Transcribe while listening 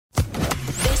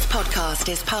podcast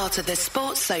is part of the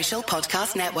Sports Social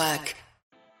Podcast Network.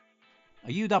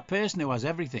 Are you that person who has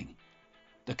everything?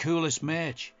 The coolest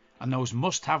merch and those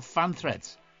must-have fan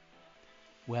threads?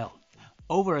 Well,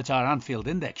 over at our Anfield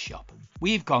Index shop,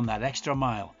 we've gone that extra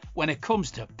mile when it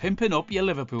comes to pimping up your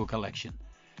Liverpool collection.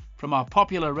 From our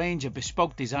popular range of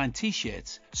bespoke design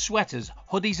t-shirts, sweaters,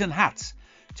 hoodies and hats,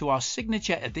 to our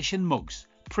signature edition mugs,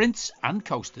 prints and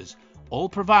coasters, all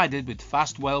provided with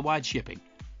fast worldwide shipping.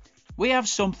 We have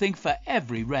something for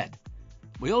every red.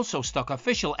 We also stock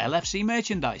official LFC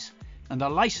merchandise and are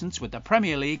licensed with the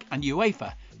Premier League and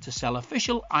UEFA to sell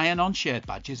official iron-on shirt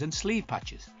badges and sleeve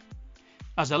patches.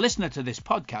 As a listener to this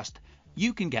podcast,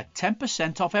 you can get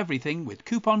 10% off everything with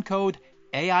coupon code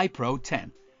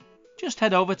AIPRO10. Just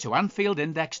head over to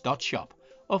AnfieldIndex.shop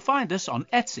or find us on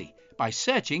Etsy by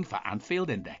searching for Anfield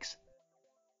Index.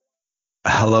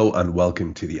 Hello and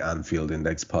welcome to the Anfield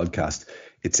Index podcast.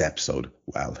 It's episode,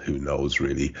 well, who knows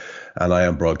really. And I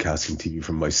am broadcasting to you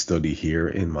from my study here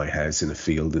in my house in a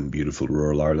field in beautiful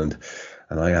rural Ireland.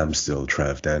 And I am still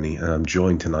Trev Downey, and I'm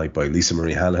joined tonight by Lisa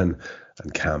Marie Hanlon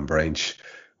and Cam Branch,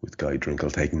 with Guy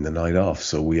Drinkle taking the night off.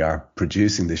 So we are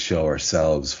producing the show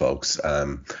ourselves, folks.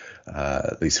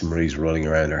 Lisa Marie's running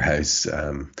around her house,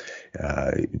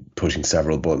 pushing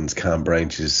several buttons. Cam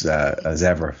Branch is, as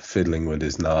ever, fiddling with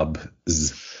his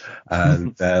knobs.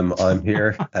 And I'm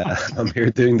here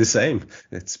doing the same.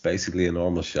 It's basically a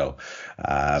normal show,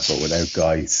 but without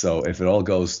Guy. So if it all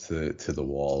goes to the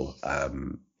wall,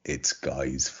 it's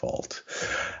Guy's fault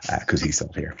because he's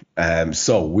not here.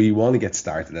 So we want to get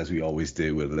started, as we always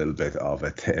do, with a little bit of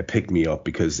a pick-me-up,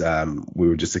 because we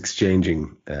were just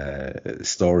exchanging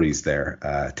stories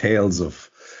there, tales of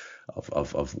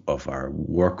our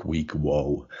work week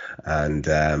woe,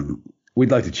 and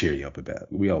we'd like to cheer you up a bit.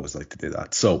 We always like to do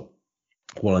that. So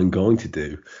what I'm going to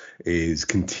do is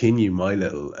continue my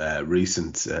little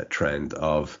recent trend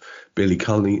of Billy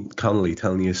Connolly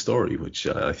telling you a story, which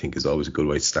I think is always a good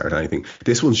way to start anything.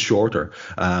 This one's shorter,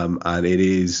 and it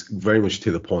is very much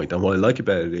to the point. And what I like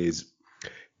about it is,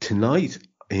 tonight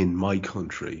in my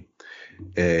country,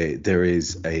 there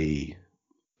is a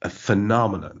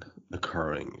phenomenon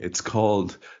occurring. It's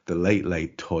called the Late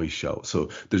Late Toy Show. So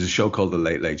there's a show called the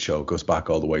Late Late Show. It goes back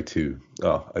all the way to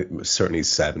certainly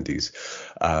 70s,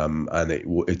 and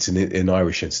it's an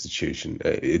Irish institution.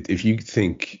 If you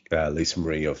think, Lisa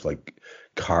Marie, of like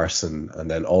Carson and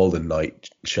then all the night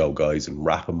show guys and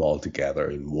wrap them all together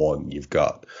in one, you've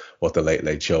got what the Late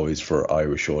Late Show is for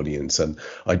Irish audience. And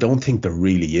I don't think there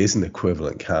really is an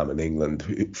equivalent, Cam, in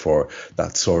England for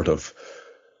that sort of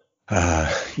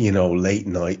late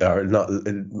night or not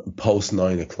post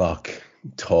 9 o'clock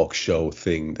talk show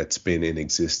thing that's been in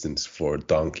existence for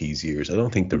donkey's years. I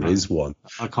don't think there is one.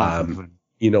 I can't think of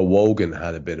it. Wogan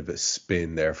had a bit of a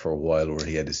spin there for a while where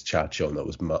he had his chat show, and that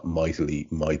was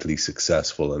mightily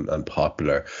successful and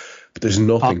popular. But there's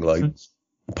nothing like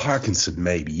Parkinson,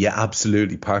 maybe. Yeah,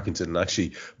 absolutely. Parkinson. And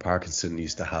actually, Parkinson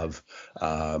used to have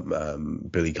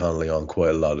Billy Connolly on quite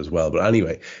a lot as well. But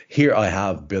anyway, here I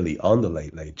have Billy on the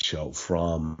Late Late Show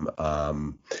from, I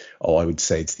would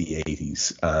say it's the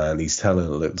 80s. And he's telling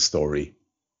a little story,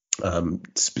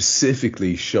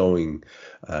 specifically showing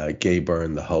Gay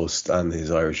Byrne, the host, and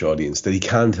his Irish audience that he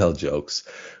can tell jokes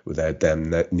without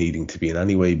them needing to be in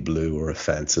any way blue or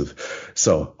offensive.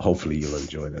 So hopefully you'll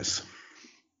enjoy this.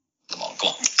 Come on, go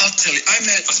on. I'll tell you, I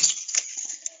met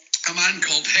a man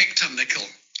called Hector Nichol,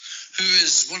 who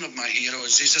is one of my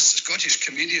heroes. He's a Scottish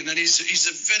comedian, and he's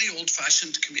a very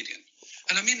old-fashioned comedian.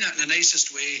 And I mean that in the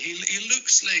nicest way. He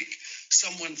looks like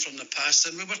someone from the past,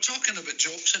 and we were talking about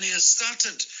jokes, and he has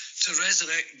started to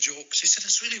resurrect jokes. He said,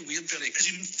 it's really weird, Billy, because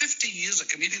he's been 50 years a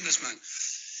comedian, this man.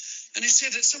 And he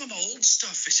said that some of my old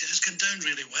stuff, he said, has gone down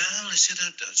really well. I said,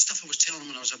 stuff I was telling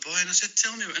him when I was a boy. And I said,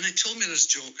 tell me. And he told me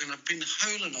this joke, and I've been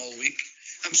howling all week.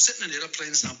 I'm sitting in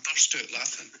aeroplanes, and I burst out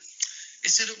laughing. He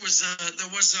said there was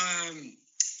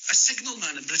a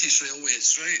signalman in British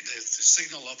Railways, right? The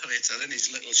signal operator in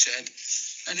his little shed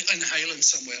in Highland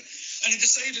somewhere. And he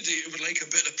decided he would like a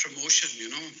bit of promotion,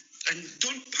 And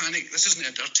don't panic, this isn't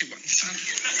a dirty one.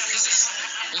 This is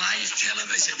live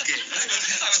television game.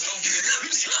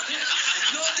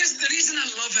 No, the reason I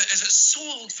love it is it's so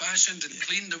old-fashioned and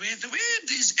clean, the way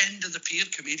these end of the pier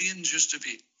comedians used to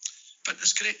be. But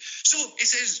it's great. So he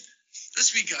says,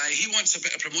 this wee guy, he wants a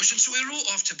bit of promotion. So he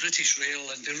wrote off to British Rail,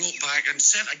 and they wrote back and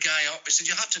sent a guy up. He said,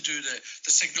 you have to do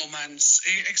the signalman's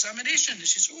examination. He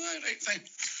says, oh, all right, fine.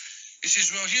 He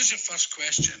says, well, here's your first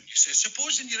question. He says,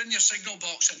 supposing you're in your signal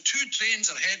box and two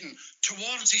trains are heading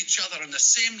towards each other in the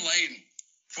same line,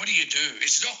 what do you do? He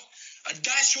says, I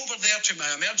dash over there to my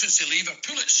emergency lever,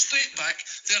 pull it straight back,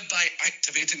 thereby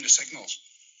activating the signals.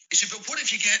 He said, but what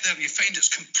if you get there and you find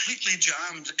it's completely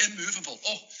jammed, immovable?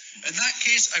 Oh, in that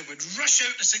case, I would rush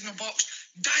out the signal box,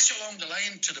 dash along the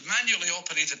line to the manually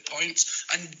operated points,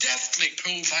 and deftly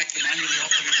pull back the manually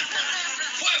operated point.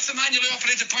 What if the manually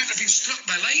operated point had been struck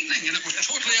by lightning and it was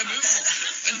totally immovable?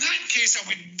 In that case, I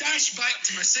would dash back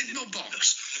to my signal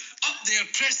box, up there,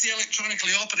 press the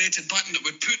electronically operated button that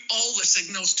would put all the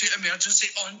signals to emergency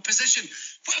on position.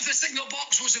 What if the signal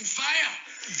box was on fire?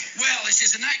 Well, he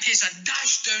says, in that case, I'd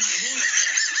dash down the road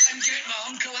and get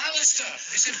my Uncle Alistair.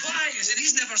 He said, why? He said,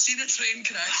 he's never seen a train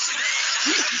crash.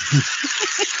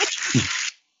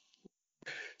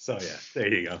 So yeah,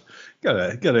 there you go.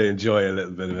 Gotta enjoy a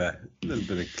little bit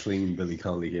of clean Billy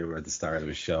Connolly humor at the start of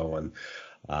a show, and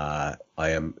I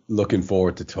am looking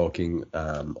forward to talking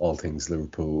all things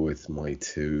Liverpool with my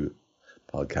two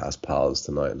podcast pals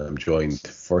tonight, and I'm joined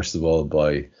first of all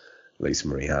by Lisa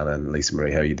Marie Hannon. Lisa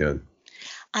Marie, how are you doing?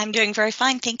 I'm doing very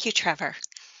fine, thank you, Trevor.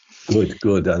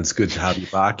 Good, and it's good to have you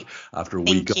back after a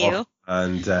week Thank you. off,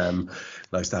 and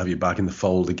nice to have you back in the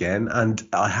fold again. And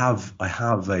I have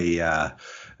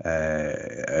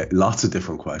lots of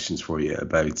different questions for you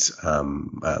about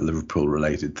Liverpool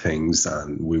related things,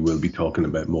 and we will be talking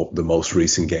about the most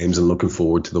recent games and looking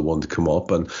forward to the one to come up.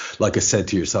 And like I said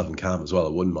to yourself and Cam as well, I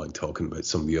wouldn't mind talking about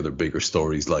some of the other bigger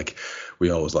stories. Like,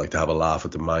 we always like to have a laugh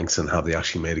at the Manx and have they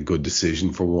actually made a good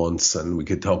decision for once, and we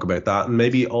could talk about that, and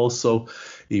maybe also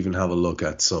even have a look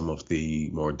at some of the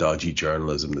more dodgy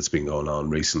journalism that's been going on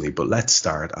recently. But let's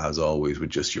start, as always, with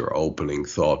just your opening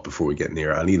thought before we get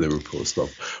near any Liverpool stuff.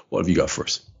 What have you got for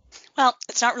us? Well,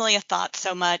 it's not really a thought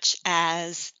so much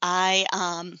as I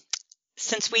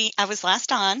was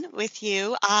last on with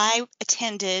you, I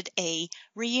attended a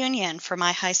reunion for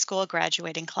my high school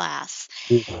graduating class.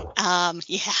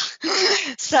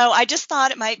 So I just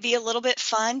thought it might be a little bit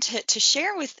fun to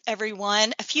share with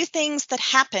everyone a few things that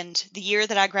happened the year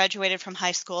that I graduated from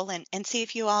high school, and see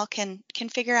if you all can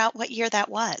figure out what year that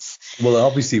was. Well,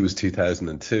 obviously it was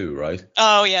 2002, right?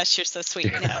 Oh, yes, you're so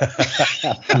sweet. No.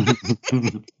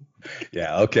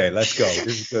 Yeah, okay, let's go.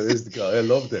 This is the go. I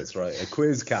love this, right? A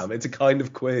quiz, Cam. It's a kind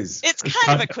of quiz. It's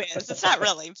kind of a quiz. It's not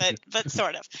really, but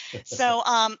sort of. So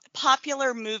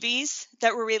popular movies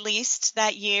that were released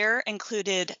that year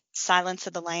included Silence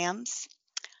of the Lambs,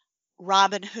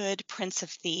 Robin Hood, Prince of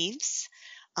Thieves.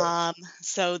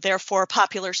 So therefore,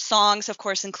 popular songs, of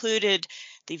course, included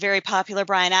the very popular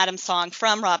Bryan Adams song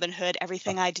from Robin Hood,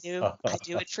 Everything I Do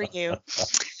It For You.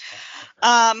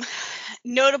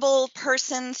 Notable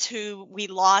persons who we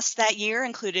lost that year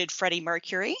included Freddie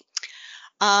Mercury.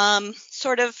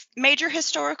 Sort of major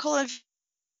historical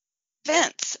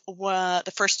events.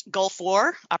 The first Gulf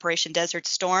War, Operation Desert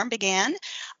Storm, began.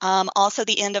 Also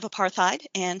the end of apartheid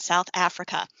in South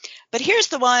Africa. But here's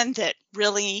the one that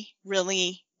really,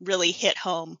 really, really hit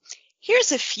home.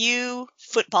 Here's a few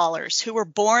footballers who were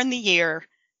born the year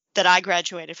that I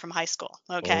graduated from high school.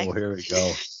 Okay. Oh, here we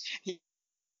go.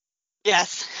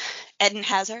 Yes. Eden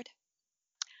Hazard,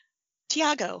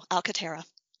 Thiago Alcantara,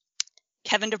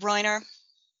 Kevin De Bruyne,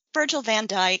 Virgil van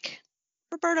Dijk,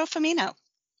 Roberto Firmino.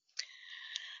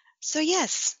 So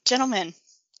yes, gentlemen,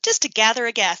 just to gather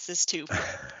a guess as to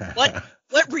what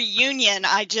reunion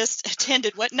I just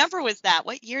attended. What number was that?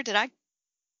 What year did I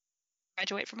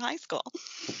graduate from high school?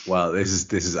 Well,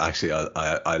 this is actually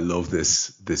I love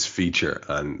this feature,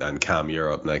 and Cam,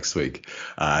 you're up next week.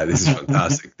 This is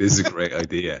fantastic. This is a great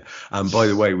idea. And by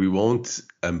the way, we won't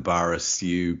embarrass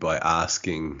you by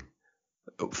asking.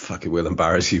 We'll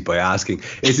embarrass you by asking.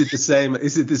 Is it the same?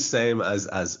 Is it the same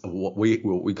as what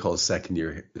we call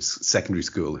secondary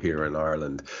school here in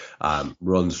Ireland?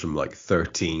 Runs from like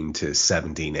 13 to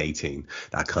 17, 18,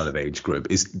 that kind of age group.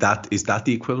 Is that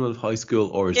the equivalent of high school,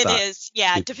 or is it that? It is,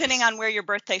 yeah. Depending on where your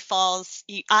birthday falls.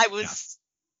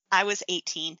 I was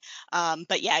 18,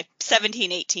 but yeah,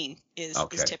 17, 18 is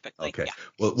typically. Okay. Yeah.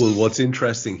 Well, what's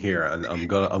interesting here, and I'm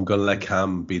gonna let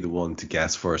Cam be the one to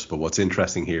guess first, but what's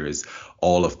interesting here is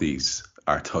all of these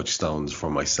are touchstones for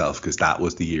myself, because that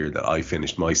was the year that I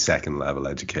finished my second level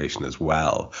education as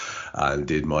well and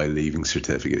did my leaving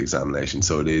certificate examination.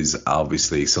 So it is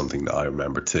obviously something that I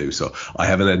remember too. So I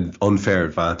have an unfair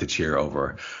advantage here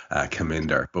over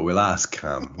Caminder, but we'll ask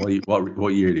Cam.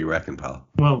 What year do you reckon, pal?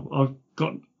 Well,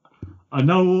 I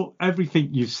know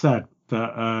everything you've said,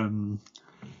 that, and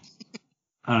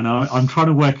I'm trying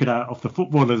to work it out off the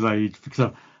footballer's age,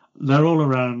 because they're all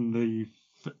around the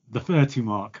 30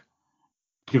 mark,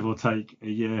 give or take a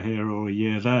year here or a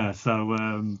year there. So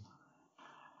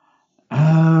I'm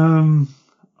going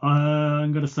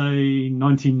to say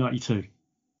 1992.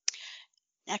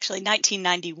 Actually,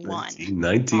 1991.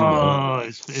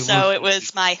 1991. So it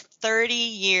was my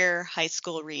 30-year high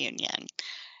school reunion.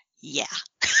 Yeah.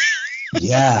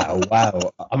 Yeah,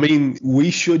 wow. I mean,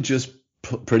 we should just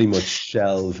pretty much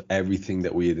shelve everything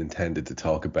that we had intended to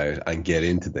talk about and get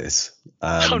into this.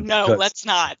 Oh no, Because, let's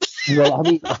not. well,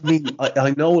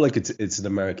 I know, like it's an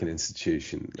American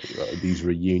institution, these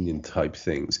reunion type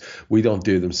things. We don't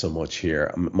do them so much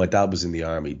here. My dad was in the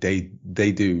army. They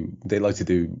like to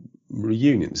do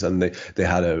reunions, and they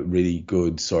had a really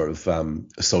good sort of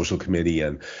social committee,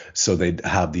 and so they'd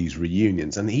have these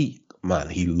reunions, and he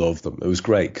loved them. It was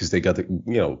great because they got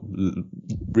to,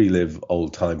 relive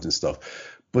old times and stuff.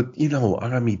 But,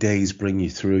 army days bring you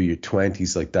through your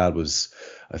 20s. Like Dad was,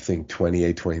 I think,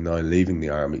 28, 29, leaving the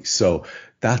army. So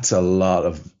that's a lot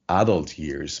of adult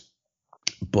years.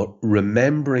 But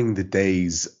remembering the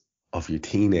days of your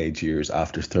teenage years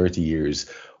after 30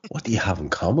 years, what do you have in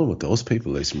common with those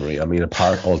people, Lisa Marie? I mean,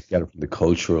 apart altogether from the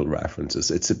cultural references,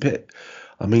 it's a bit...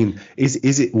 I mean,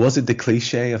 was it the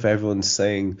cliche of everyone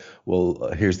saying,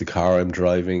 well, here's the car I'm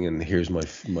driving and here's my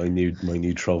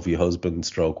new trophy husband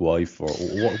stroke wife, or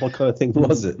what kind of thing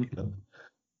was it?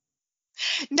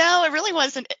 No, it really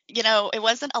wasn't. It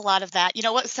wasn't a lot of that.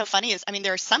 What's so funny is, I mean,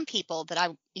 there are some people that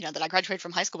I graduated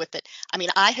from high school with that, I mean,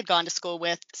 I had gone to school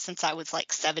with since I was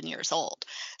like 7 years old.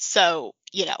 So,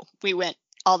 we went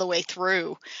all the way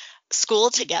through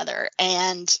school together,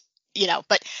 and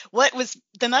but what was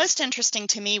the most interesting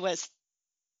to me was,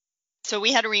 so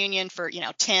we had a reunion for,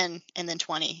 10 and then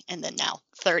 20 and then now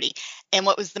 30. And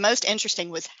what was the most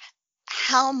interesting was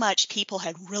how much people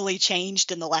had really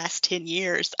changed in the last 10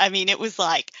 years. I mean, it was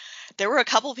like, there were a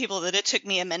couple of people that it took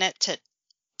me a minute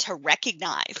to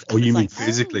recognize. Oh, you mean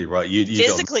physically, right? You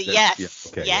physically, don't, yes.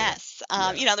 Yeah, okay, yes.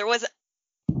 Yeah. There was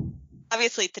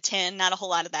obviously at the 10, not a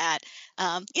whole lot of that.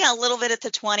 A little bit at the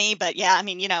 20, but yeah, I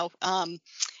mean,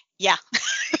 yeah.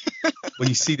 Well,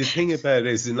 you see, the thing about it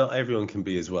is that not everyone can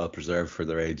be as well preserved for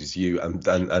their age as you,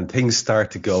 and things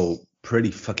start to go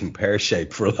pretty fucking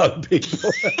pear-shaped for a lot of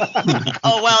people.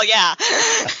 Oh, well, yeah.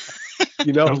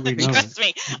 Trust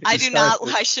me, I do not.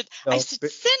 I should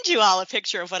send you all a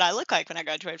picture of what I look like when I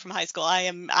graduated from high school.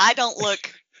 I don't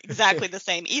look exactly the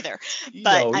same either.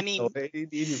 But I mean,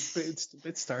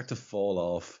 bits start to fall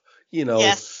off.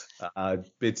 Yes.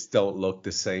 Bits don't look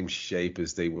the same shape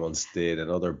as they once did,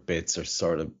 and other bits are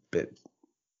sort of a bit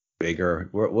bigger.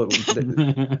 There were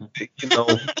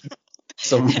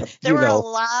a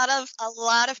lot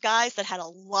of guys that had a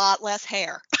lot less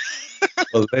hair.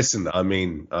 Well, listen, I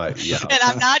mean, yeah. And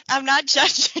I'm not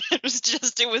judging.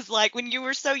 It was like when you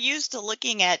were so used to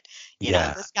looking at,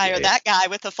 this guy or that guy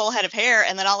with a full head of hair,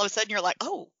 and then all of a sudden you're like,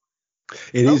 oh.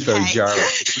 It is very jarring.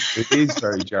 It is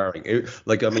very jarring.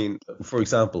 I mean, for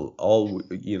example,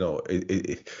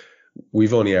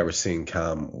 we've only ever seen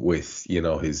Cam with,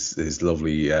 his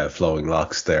lovely flowing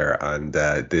locks there, and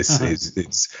this is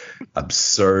it's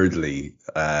absurdly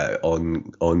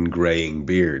ungraying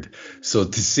beard. So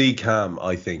to see Cam,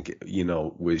 I think,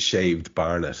 with shaved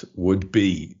Barnett would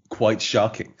be quite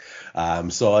shocking.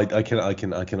 So I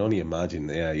can only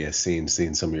imagine, seeing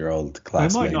some of your old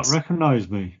classmates. They might not recognise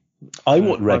me. I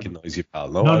wouldn't recognise you, pal.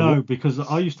 No, because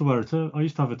I used to I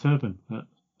used to have a turban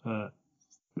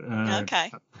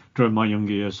during my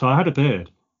younger years, so I had a beard.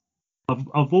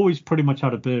 I've always pretty much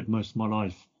had a beard most of my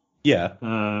life. Yeah.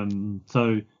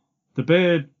 So the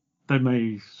beard, they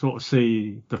may sort of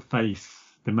see the face,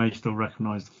 they may still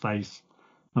recognise the face,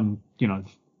 and the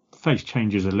face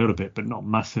changes a little bit, but not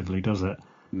massively, does it?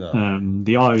 No.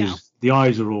 The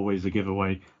eyes are always a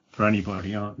giveaway for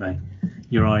anybody, aren't they?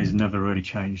 Your eyes never really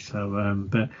change. So,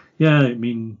 but yeah, I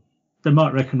mean, they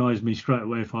might recognise me straight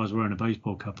away if I was wearing a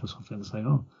baseball cap or something, and say,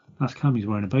 "Oh, that's Cam. He's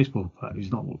wearing a baseball cap. He's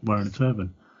not wearing a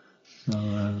turban."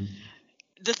 So,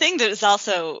 the thing that is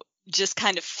also just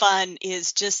kind of fun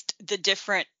is just the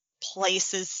different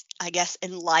places, I guess,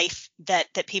 in life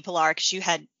that people are, because you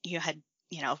had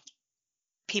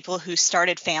people who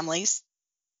started families,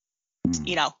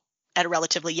 at a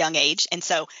relatively young age, and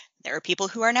so there are people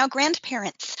who are now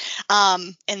grandparents,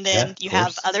 and then you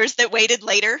have others that waited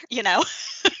later,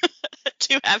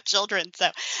 to have children. So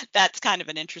that's kind of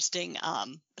an interesting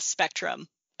spectrum,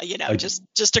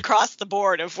 just across the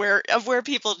board of where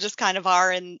people just kind of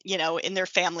are in their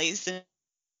families and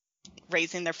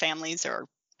raising their families or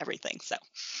everything. So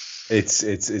it's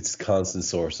a constant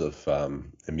source of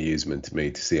amusement to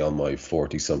me to see all my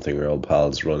 40-something-year-old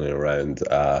pals running around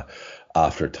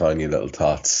after tiny little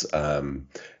tots,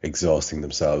 exhausting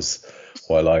themselves,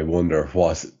 while I wonder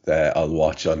what I'll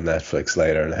watch on Netflix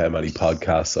later and how many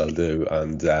podcasts I'll do,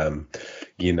 and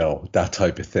you know, that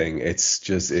type of thing. It's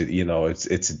just you know, it's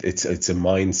a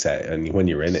mindset, and when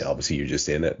you're in it, obviously you're just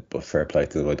in it. But fair play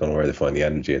to them. I don't know where they find the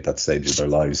energy at that stage of their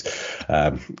lives,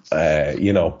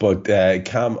 you know. But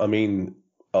Cam, I mean,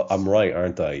 I'm right,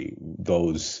 aren't I?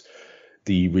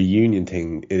 The reunion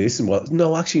thing, it isn't. Well,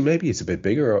 no, actually, maybe it's a bit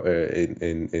bigger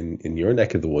in your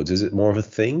neck of the woods. Is it more of a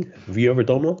thing? Have you ever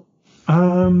done one?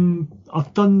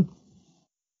 I've done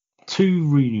 2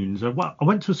 reunions. I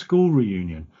went to a school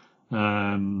reunion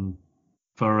for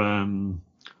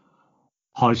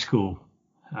high school,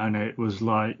 and it was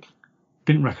like,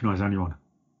 didn't recognise anyone.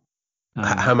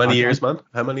 How many years, man?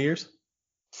 How many years?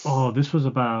 Oh, this was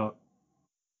about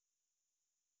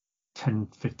 10,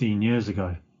 15 years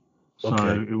ago. So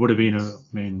Okay. it would have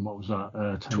been, what was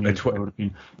that? 10 years ago, it would have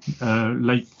been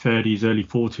late 30s, early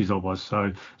 40s I was. So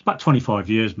it's about 25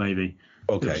 years maybe.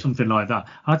 Okay. Something like that.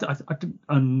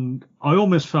 And I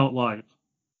almost felt like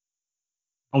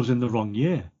I was in the wrong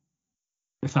year,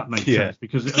 if that makes sense,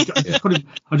 because I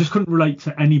just couldn't relate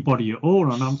to anybody at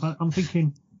all. And I'm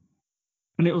thinking,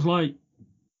 and it was like,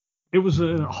 it was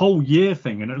a whole year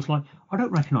thing. And it was like, I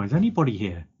don't recognise anybody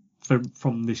here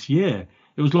from this year.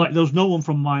 It was like there was no one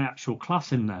from my actual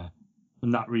class in there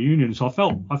in that reunion. So I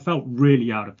felt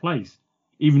really out of place,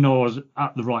 even though I was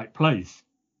at the right place,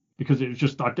 because it was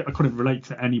just, I couldn't relate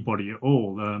to anybody at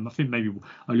all. I think maybe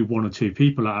only 1 or 2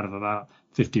 people out of about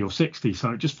 50 or 60.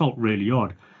 So it just felt really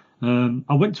odd.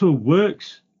 I went to a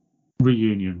works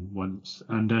reunion once,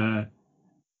 and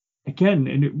again,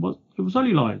 and it was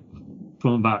only like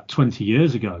from about 20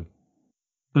 years ago.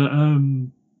 But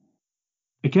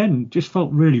again, just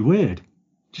felt really weird.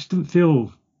 Just didn't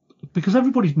feel, because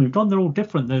everybody's moved on. They're all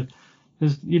different.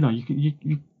 There's, you know, you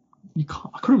can't,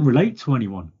 I couldn't relate to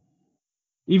anyone,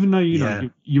 even though you know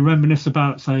you reminisce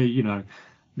about, say, you know,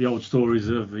 the old stories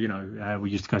of, you know, we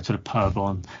used to go to the pub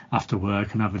after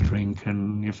work and have a drink,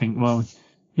 and you think, well,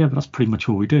 yeah, but that's pretty much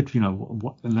all we did, you know.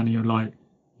 What? And then you're like,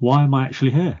 why am I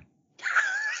actually here?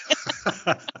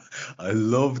 I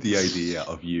love the idea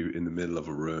of you in the middle of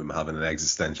a room having an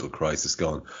existential crisis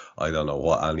going, I don't know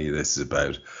what any of this is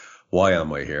about. Why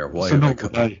am I here? Why am I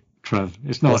day, Trev.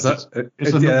 It's not.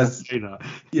 It's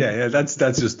yeah, that's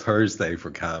just Thursday for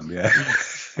Cam. Yeah.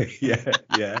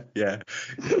 yeah.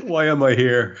 Why am I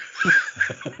here?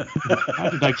 How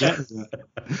did I get here?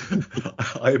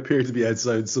 I appear to be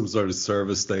outside some sort of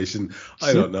service station.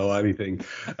 I don't know anything.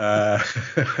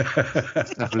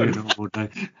 Definitely a normal day.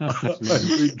 I've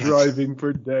been driving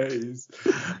for days.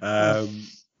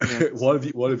 What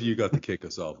have you got to kick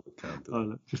us off with,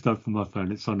 Cam? Just open my phone.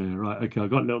 It's on here. Right. Okay. I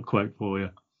got a little quote for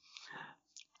you.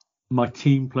 My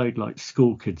team played like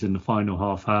school kids in the final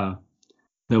half hour.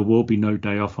 There will be no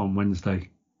day off on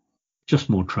Wednesday. Just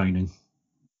more training.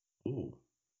 Oh,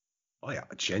 I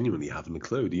genuinely haven't a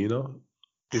clue. Do you know,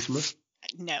 Isma?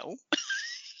 No.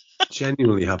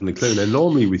 Genuinely haven't a clue. Now,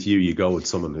 normally with you go with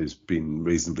someone who's been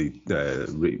reasonably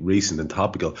recent and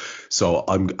topical. So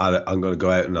I'm going to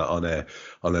go out on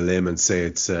a limb and say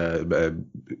it's Conceição,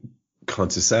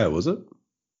 was it?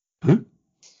 Who?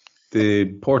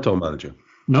 The Porto manager.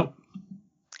 Nope.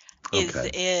 Is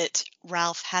it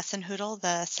Ralph Hasenhüttl,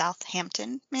 the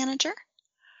Southampton manager?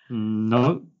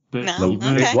 No. But No.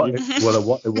 Okay.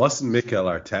 It wasn't Mikel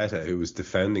Arteta who was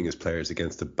defending his players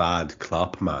against the bad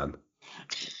Klopp man.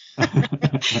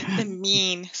 The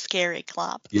mean, scary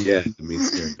Klopp. Yeah, the mean,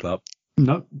 scary Klopp.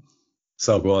 No.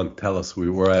 So go on, tell us.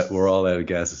 We're all out of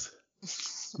guesses.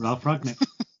 Ralph Ragnick.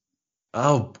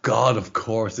 Oh God, of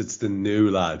course, it's the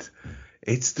new lad.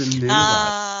 It's the new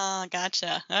lad.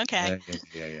 Gotcha. Okay.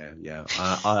 Yeah.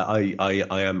 I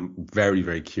am very,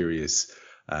 very curious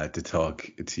to talk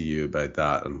to you about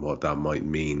that and what that might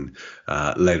mean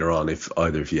later on, if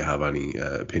either of you have any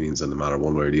opinions on the matter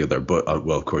one way or the other. But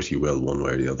well, of course you will, one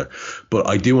way or the other. But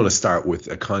I do want to start with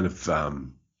a kind of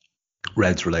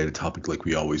Reds related topic like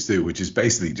we always do, which is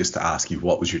basically just to ask you,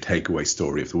 what was your takeaway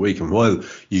story of the week? And while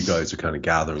you guys are kind of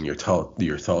gathering your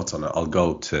thoughts on it, I'll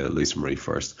go to Lisa Marie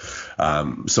first.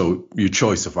 So your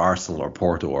choice of Arsenal or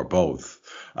Porto or both,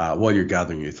 while you're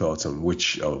gathering your thoughts on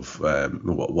which of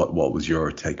what was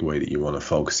your takeaway that you want to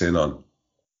focus in on,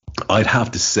 I'd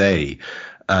have to say,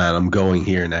 and I'm going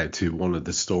here now to one of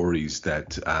the stories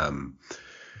that I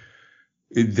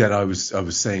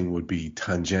was saying would be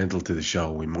tangential to the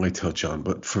show we might touch on,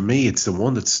 but for me it's the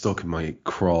one that's stuck in my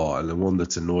craw and the one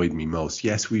that's annoyed me most.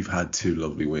 Yes, we've had 2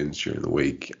 lovely wins during the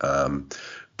week,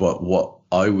 but what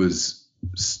I was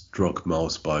struck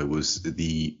most by was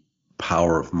the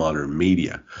power of modern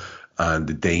media and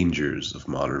the dangers of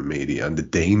modern media and the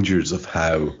dangers of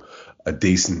how a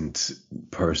decent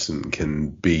person can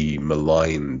be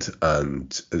maligned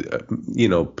and,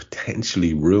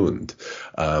 potentially ruined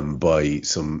by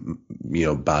some,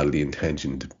 badly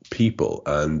intentioned people.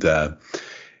 And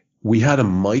we had a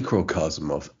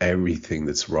microcosm of everything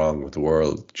that's wrong with the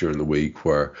world during the week,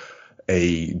 where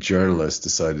a journalist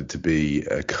decided to be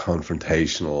a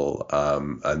confrontational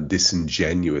and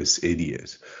disingenuous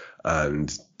idiot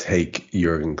and take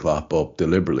Jurgen Klopp up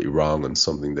deliberately wrong on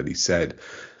something that he said.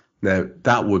 Now,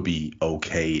 that would be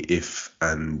okay if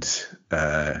and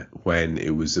when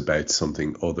it was about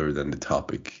something other than the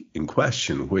topic in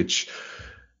question, which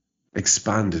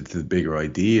expanded to the bigger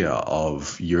idea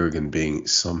of Jurgen being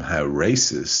somehow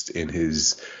racist in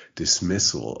his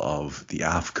dismissal of the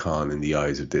AFCON in the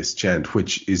eyes of this gent,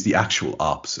 which is the actual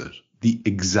opposite, the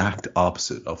exact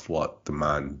opposite of what the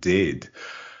man did.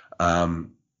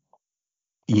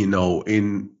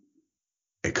 In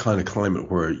a kind of climate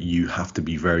where you have to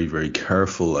be very, very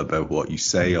careful about what you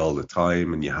say all the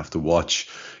time, and you have to watch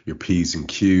your P's and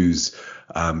Q's,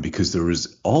 because there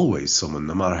is always someone,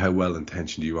 no matter how well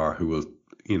intentioned you are, who will,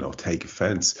 take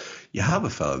offense. You have a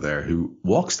fella there who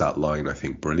walks that line, I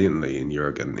think, brilliantly in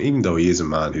Jurgen, even though he is a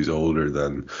man who's older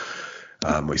than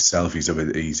myself. He's of a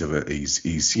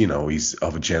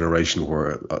generation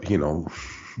where,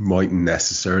 mightn't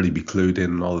necessarily be clued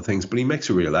in on all the things, but he makes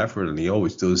a real effort, and he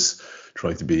always does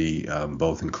try to be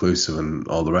both inclusive and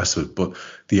all the rest of it. But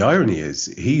the irony is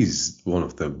he's one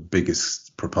of the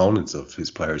biggest proponents of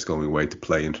his players going away to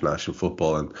play international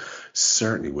football, and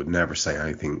certainly would never say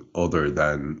anything other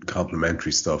than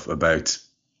complimentary stuff about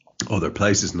other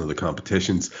places and other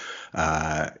competitions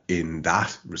in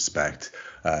that respect,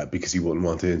 because he wouldn't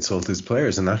want to insult his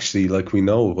players. And actually, like, we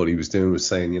know what he was doing was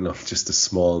saying, just a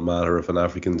small matter of an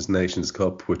African Nations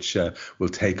Cup, which will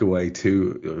take away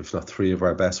 2, if not 3 of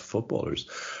our best footballers.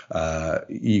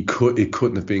 It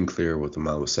couldn't have been clearer what the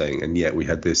man was saying. And yet we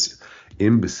had this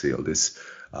imbecile, this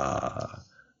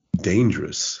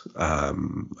dangerous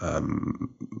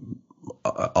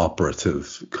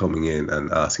operative coming in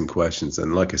and asking questions,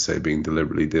 and, like I say, being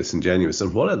deliberately disingenuous.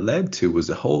 And what it led to was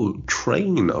a whole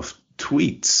train of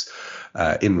tweets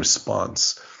in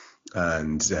response,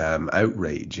 and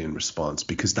outrage in response,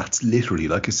 because that's literally,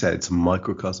 like I said, it's a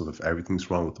microcosm of everything's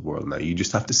wrong with the world now. You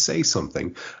just have to say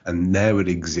something, and now it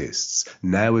exists.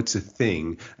 Now it's a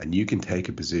thing, and you can take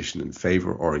a position in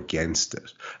favor or against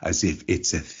it as if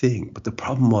it's a thing. But the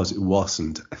problem was, it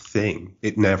wasn't a thing.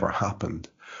 It never happened.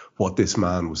 What this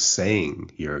man was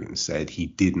saying, Jurgen said, he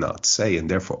did not say, and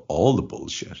therefore all the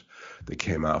bullshit that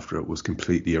came after it was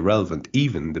completely irrelevant.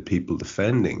 Even the people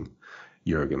defending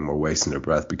Jurgen were wasting their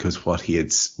breath, because what he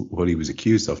was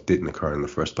accused of didn't occur in the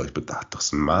first place. But that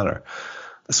doesn't matter.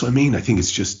 That's what I mean. I think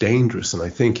it's just dangerous, and I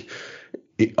think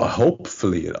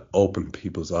hopefully it opened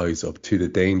people's eyes up to the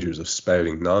dangers of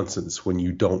spouting nonsense when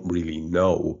you don't really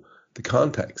know the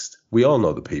context. We all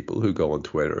know the people who go on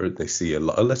Twitter, they see a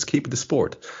lot. Let's keep it to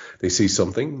sport. They see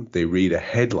something, they read a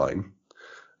headline,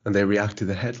 and they react to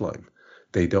the headline.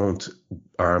 They don't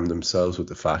arm themselves with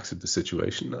the facts of the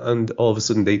situation, and all of a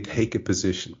sudden they take a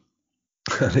position.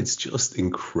 And it's just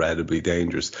incredibly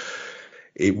dangerous.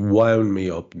 It wound me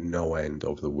up no end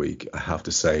over the week, I have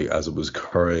to say, as it was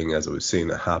occurring, as I was seeing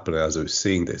it happen, as I was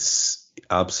seeing this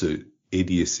absolute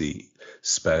idiocy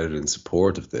spouted in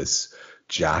support of this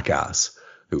jackass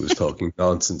who was talking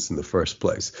nonsense in the first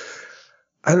place.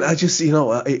 And I just,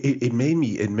 it made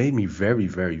me very,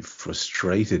 very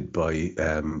frustrated by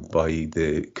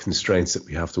the constraints that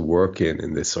we have to work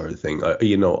in this sort of thing.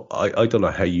 I don't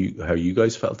know how you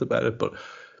guys felt about it, but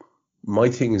my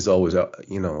thing is always,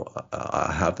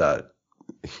 I have that,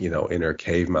 inner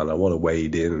caveman. I want to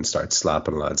wade in and start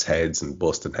slapping lads' heads and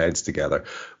busting heads together.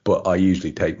 But I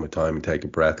usually take my time and take a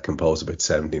breath, compose about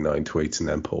 79 tweets, and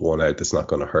then put one out that's not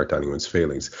going to hurt anyone's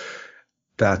feelings.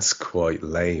 That's quite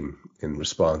lame in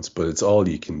response, but it's all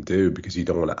you can do, because you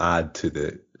don't want to add to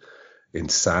the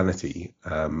insanity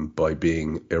by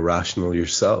being irrational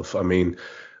yourself. I mean,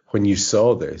 when you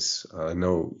saw this, I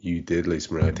know you did,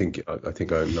 Lisa Marie. I think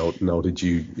I noted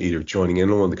you either joining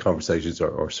in on one of the conversations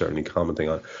or certainly commenting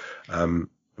on. I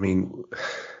mean,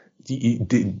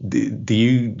 do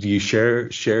you share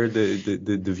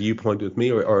the viewpoint with me,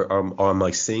 or am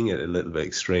I seeing it a little bit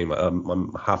extreme?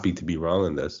 I'm happy to be wrong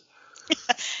on this.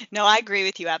 No, I agree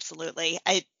with you absolutely.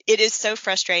 It is so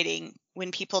frustrating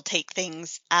when people take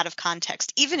things out of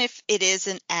context, even if it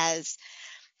isn't as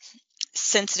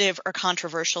sensitive or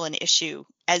controversial an issue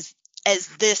as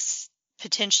this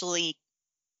potentially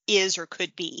is or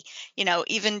could be.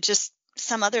 Even just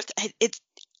some other it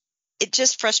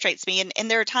just frustrates me, and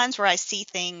there are times where I see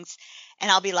things and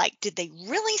I'll be like, did they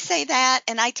really say that?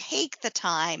 And I take the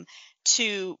time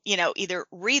to, either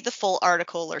read the full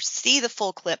article or see the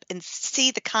full clip and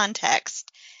see the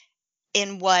context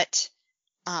in what,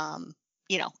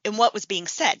 in what was being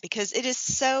said, because it is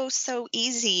so, so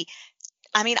easy.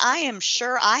 I mean, I am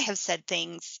sure I have said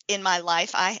things in my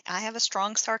life. I have a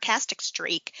strong sarcastic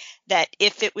streak that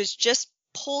if it was just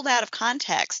pulled out of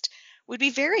context would be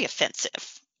very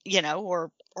offensive,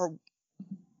 or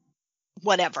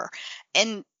whatever.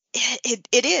 And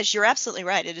it is, you're absolutely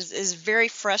right. It is very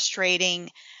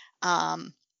frustrating,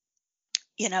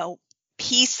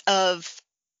 piece of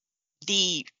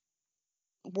the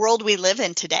world we live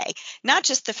in today. Not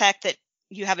just the fact that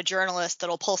you have a journalist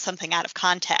that'll pull something out of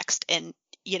context and,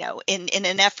 in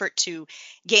an effort to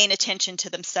gain attention to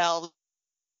themselves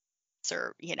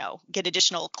or, get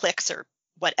additional clicks or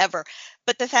whatever.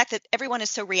 But the fact that everyone is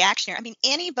so reactionary. I mean,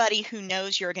 anybody who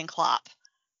knows Jurgen Klopp,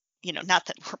 not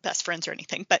that we're best friends or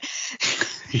anything, but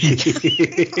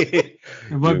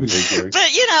anyone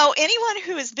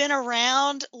who has been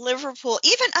around Liverpool,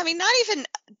 not even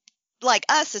like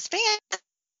us as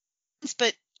fans,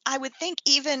 but I would think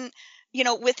even,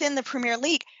 within the Premier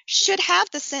League should have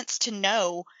the sense to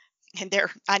know, and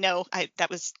that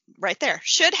was right there,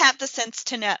 should have the sense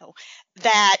to know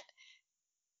that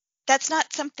that's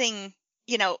not something,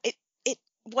 he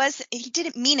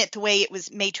didn't mean it the way it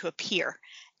was made to appear.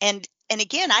 And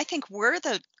again, I think we're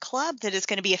the club that is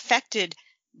going to be affected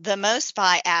the most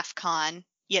by AFCON,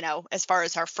 as far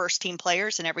as our first team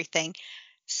players and everything.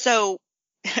 So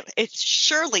it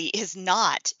surely is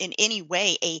not in any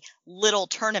way a little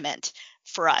tournament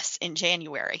for us in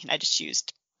January. And I just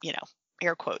used,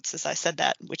 air quotes as I said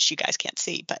that, which you guys can't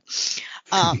see, but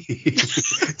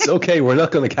it's okay. We're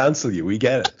not going to cancel you. We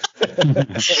get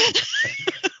it.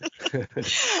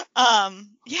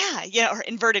 Or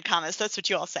inverted commas. That's what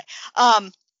you all say.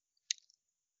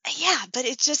 But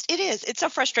it's so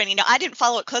frustrating. I didn't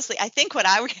follow it closely. I think what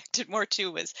I reacted more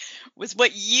to was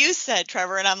what you said,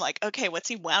 Trevor. And I'm like, okay, what's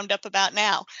he wound up about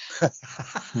now?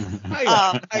 Hang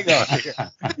on.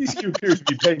 You appear to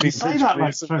be paying me say that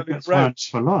like it's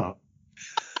French for love.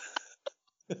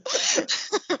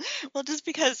 Well, just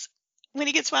because when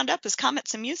he gets wound up, his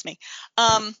comments amuse me.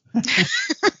 Oh,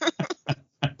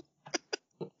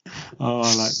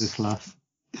 I like this laugh.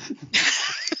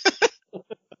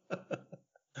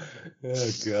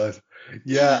 Oh God,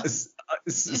 yeah.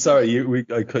 Sorry,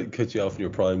 I cut you off in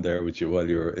your prime there while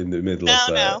you were in the middle of.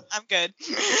 No, I'm good.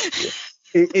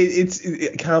 It's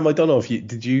Cam. I don't know if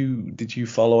did you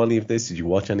follow any of this? Did you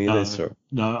watch any of this? Or?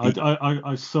 No,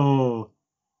 I saw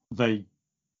the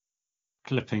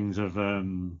clippings of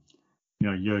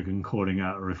Jurgen calling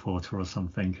out a reporter or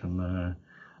something, and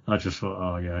I just thought,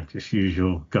 oh yeah, just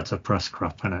usual gutter press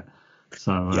crap, innit?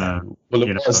 So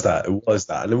it was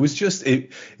that, and it was just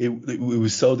it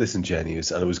was so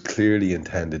disingenuous, and it was clearly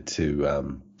intended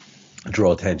to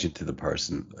draw attention to the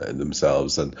person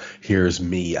themselves. And here's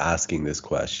me asking this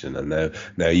question, and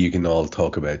now you can all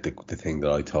talk about the thing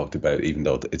that I talked about, even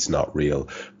though it's not real,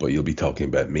 but you'll be talking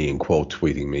about me and quote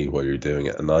tweeting me while you're doing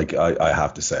it. And I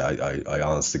have to say, I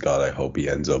honest to God, I hope he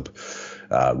ends up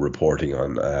reporting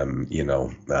on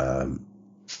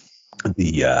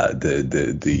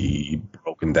the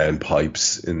broken down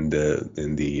pipes in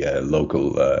the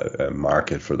local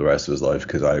market for the rest of his life,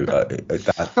 because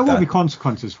there will be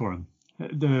consequences for him.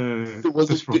 There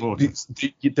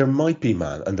might be,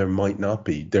 man, and there might not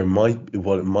be.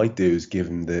 What it might do is give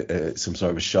him some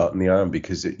sort of a shot in the arm,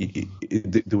 because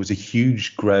there was a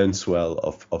huge groundswell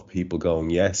of people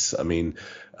going, yes, I mean,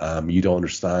 you don't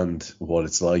understand what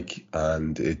it's like,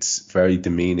 and it's very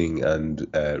demeaning and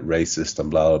racist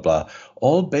and blah blah blah,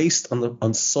 all based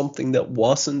on something that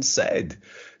wasn't said.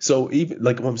 So even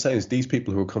like what I'm saying is, these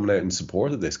people who were coming out in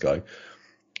support of this guy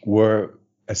were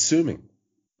assuming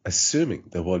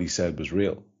that what he said was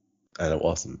real, and it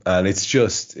wasn't. And it's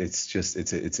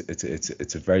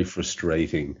a very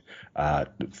frustrating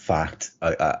fact.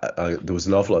 There was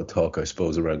an awful lot of talk, I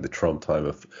suppose, around the Trump time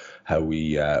of how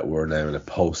we were now in a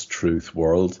post-truth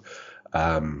world.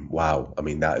 Wow, I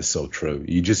mean, that is so true.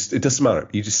 It doesn't matter.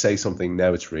 You just say something,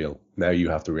 now it's real. Now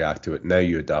you have to react to it. Now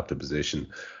you adopt a position,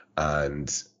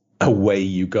 and away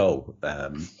you go.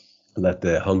 Let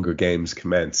the Hunger Games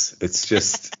commence. It's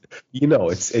just,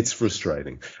 it's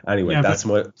frustrating. Anyway,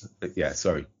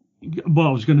 sorry. What I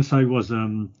was going to say was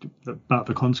about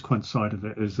the consequence side of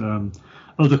it is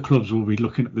other clubs will be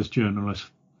looking at this journalist,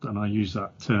 and I use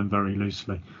that term very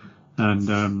loosely,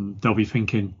 and they'll be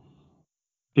thinking,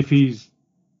 if he's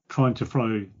trying to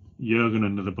throw Jurgen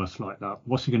under the bus like that,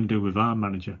 what's he going to do with our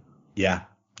manager? Yeah,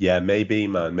 maybe,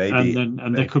 man, maybe.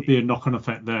 And there could be a knock-on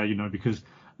effect there, because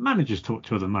managers talk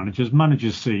to other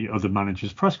managers see other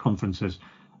managers' press conferences,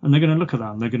 and they're going to look at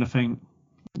that and they're going to think,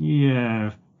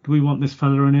 yeah, do we want this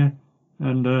fella in here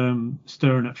and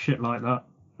stirring up shit like that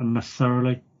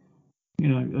unnecessarily?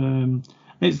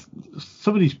 It's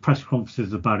some of these press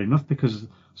conferences are bad enough because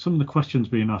some of the questions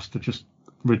being asked are just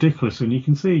ridiculous, and you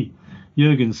can see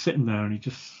Jurgen sitting there and he's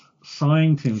just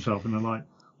sighing to himself, and they're like,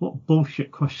 what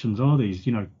bullshit questions are these?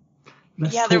 There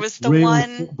was the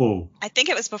one, football. I think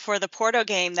it was before the Porto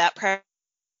game, that press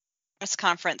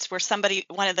conference where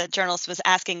one of the journalists was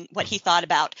asking what he thought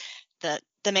about the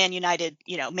Man United,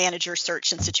 manager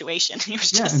search and situation. He was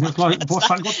just and it's like, what's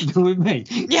that got to do with me?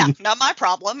 Yeah, not my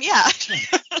problem. Yeah.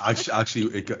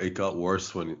 Actually, it got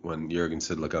worse when Jurgen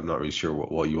said, look, I'm not really sure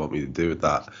what you want me to do with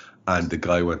that. And the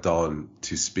guy went on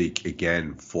to speak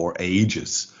again for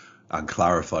ages and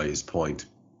clarify his point.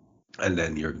 And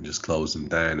then Jurgen just closed him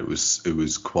down. It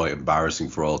was quite embarrassing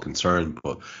for all concerned.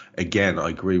 But again, I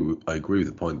agree with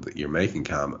the point that you're making,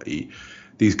 Cam.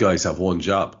 These guys have one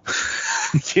job.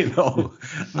 It's a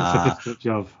difficult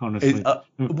job, honestly.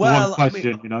 One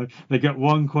question, they get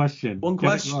one question.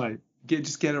 Get it right.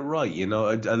 Just get it right,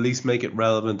 at least make it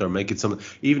relevant or make it something,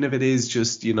 even if it is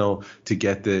just, to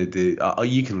get the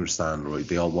you can understand, right?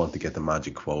 They all want to get the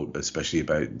magic quote, especially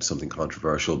about something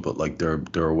controversial, but like there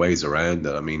are ways around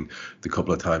it. I mean, the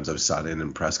couple of times I've sat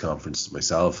in press conferences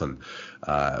myself, and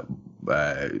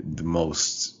the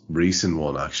most recent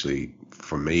one actually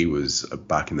for me was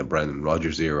back in the Brendan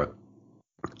Rodgers era.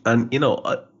 And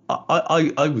I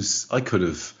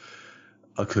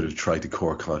could have tried to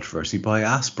court controversy, but I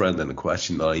asked Brendan a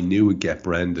question that I knew would get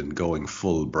Brendan going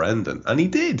full Brendan, and he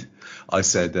did. I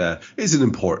said, is it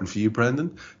important for you,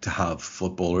 Brendan, to have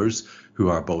footballers who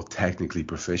are both technically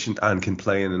proficient and can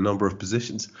play in a number of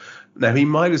positions? Now, he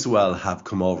might as well have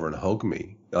come over and hugged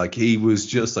me. Like, he was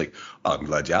just like, I'm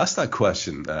glad you asked that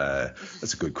question.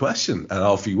 That's a good question. And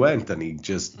off he went, and he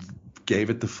just gave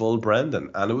it the full Brendan,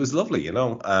 and it was lovely, I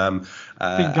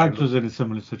think Gags was in a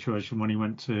similar situation when he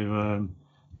went to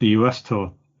the US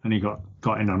tour, and he got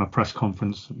in on a press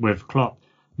conference with Klopp,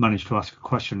 managed to ask a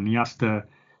question, and he asked a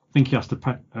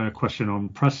question on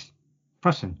pressing,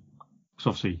 because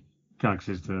obviously Gags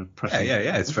is the pressing.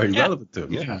 Yeah, it's very relevant to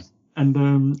him. Yeah.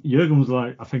 And Jurgen was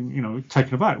like, I think,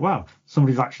 taken aback. Wow,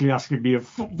 somebody's actually asking me a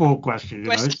football question,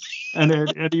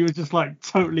 and he was just like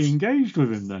totally engaged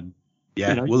with him then.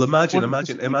 Yeah, well, imagine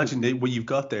what you've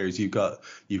got there is you've got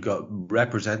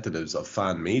representatives of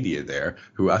fan media there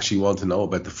who actually want to know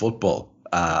about the football,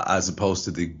 as opposed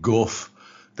to the guff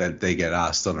that they get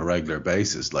asked on a regular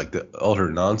basis, like the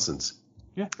utter nonsense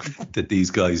that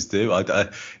these guys do.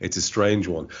 It's a strange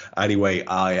one. Anyway,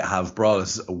 I have brought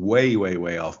us way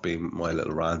off being my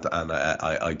little rant, and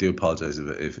I do apologize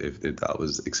if that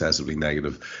was excessively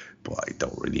negative, but I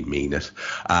don't really mean it.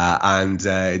 And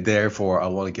therefore, I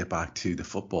want to get back to the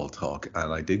football talk.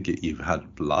 And you've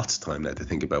had lots of time now to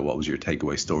think about what was your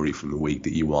takeaway story from the week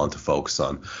that you want to focus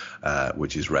on,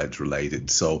 which is Reds related.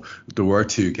 So there were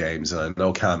two games, and I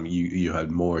know, Cam, you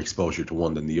had more exposure to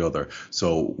one than the other.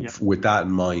 So with that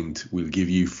in mind, we'll give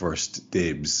you first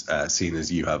dibs, seeing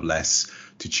as you have less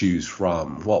to choose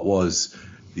from. What was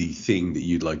the thing that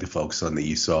you'd like to focus on that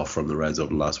you saw from the Reds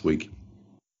over the last week?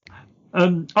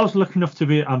 I was lucky enough to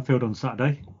be at Anfield on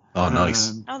Saturday. Oh,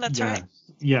 nice. That's right.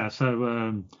 Yeah,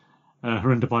 so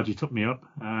Harinder Baji took me up.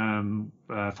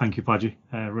 Thank you, Baji.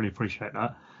 Really appreciate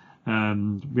that.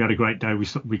 We had a great day.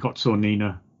 We got to saw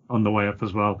Nina on the way up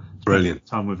as well. Brilliant.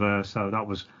 Time with her, so that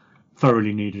was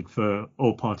thoroughly needed for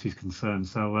all parties concerned.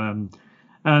 So,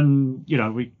 and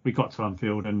we got to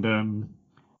Anfield, and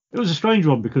it was a strange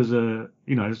one because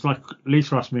it's like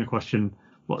Lisa asked me a question: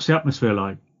 what's the atmosphere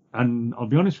like? And I'll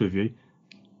be honest with you,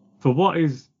 for what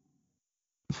is,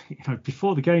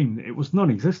 before the game, it was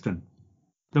non-existent.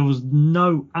 There was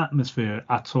no atmosphere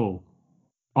at all.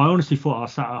 I honestly thought I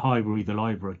sat at Highbury, the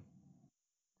library.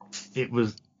 It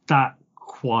was that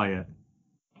quiet,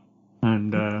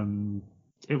 and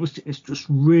it's just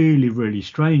really, really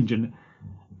strange, and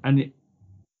it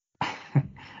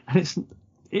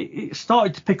it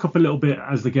started to pick up a little bit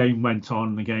as the game went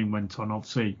on.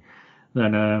 Obviously.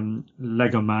 Then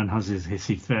Lego Man has his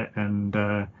hissy fit, and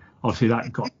obviously that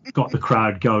got the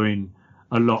crowd going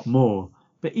a lot more.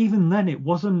 But even then, it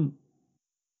wasn't.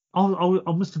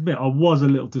 I must admit, I was a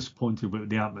little disappointed with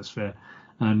the atmosphere.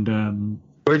 And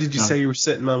where did you say you were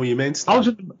sitting, man? Were you main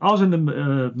stand? I was in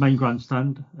the main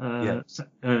grandstand,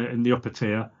 in the upper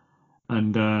tier,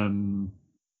 and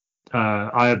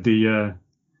I had the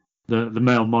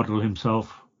male model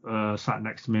himself sat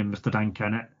next to me, Mr. Dan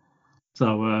Kennett.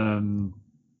 So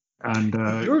And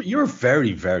you're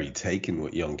very, very taken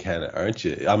with young Kennett, aren't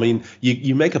you? I mean,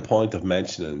 you make a point of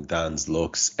mentioning Dan's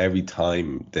looks every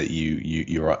time that you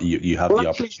have the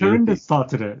opportunity. Harinder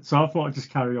started it, so I thought I'd just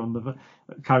carry on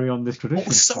this tradition.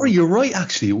 Oh, sorry, you're right.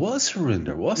 Actually, it was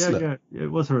Harinder, wasn't it? Yeah,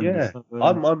 it was Harinder. Yeah, So,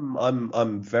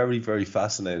 I'm very, very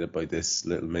fascinated by this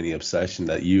little mini obsession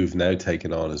that you've now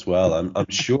taken on as well. I'm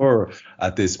sure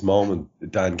at this moment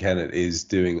Dan Kennett is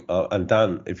doing. And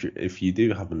Dan, if you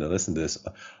do happen to listen to this,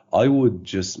 I would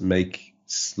just make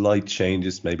slight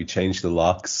changes, maybe change the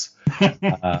locks.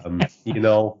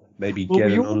 Maybe well, get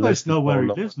we an almost know where he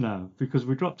phone lives now because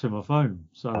we dropped him a phone.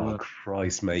 So, oh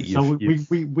Christ, mate! So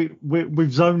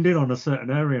we've zoned in on a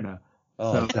certain area now.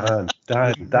 Oh, so.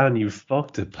 Dan, you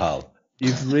fucked it, pal.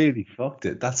 You've really fucked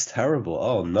it. That's terrible.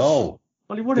 Oh no.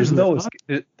 Well, there's no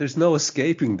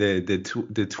escaping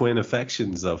the twin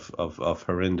affections of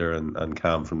Harinder and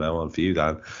Cam from now on for you,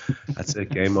 Dan. That's it.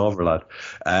 Game over, lad.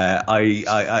 I'm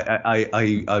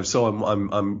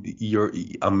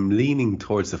leaning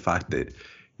towards the fact that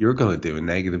you're going to do a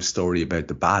negative story about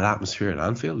the bad atmosphere at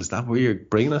Anfield. Is that where you're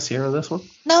bringing us here on this one?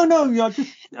 No. I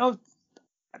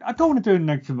don't want to do a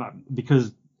negative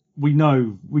because we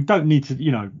know we don't need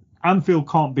to. Anfield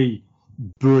can't be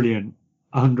brilliant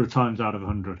 100 times out of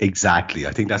 100. Exactly.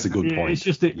 I think that's a good point. It's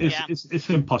just it's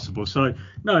impossible. So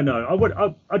no.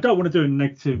 I don't want to do a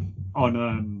negative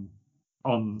on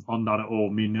that at all.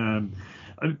 I mean,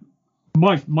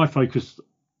 my focus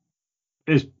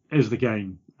is the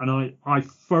game, and I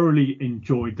thoroughly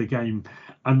enjoyed the game.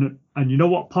 And you know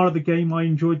what part of the game I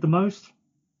enjoyed the most?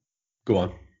 Go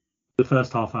on. The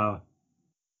first half hour.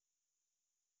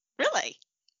 Really?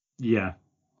 Yeah.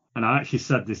 And I actually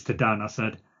said this to Dan. I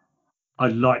said, I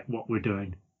like what we're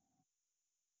doing.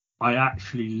 I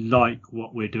actually like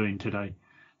what we're doing today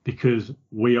because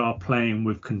we are playing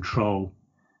with control.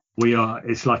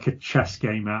 It's like a chess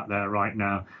game out there right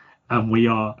now, and we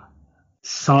are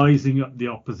sizing up the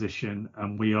opposition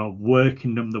and we are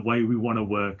working them the way we want to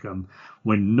work them.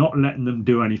 We're not letting them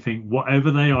do anything.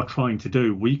 Whatever they are trying to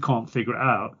do, we can't figure it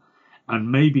out.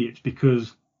 And maybe it's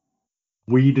because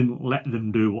we didn't let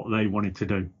them do what they wanted to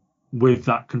do with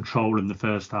that control in the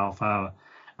first half hour.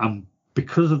 And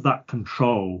because of that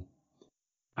control,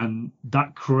 and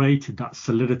that created that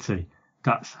solidity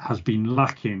that has been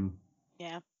lacking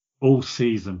all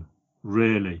season,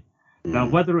 really. Now,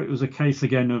 whether it was a case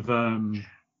again of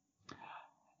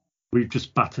we've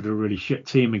just battered a really shit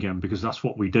team again, because that's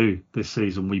what we do this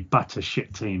season. We batter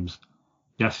shit teams.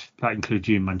 Yes, that includes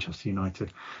you, Manchester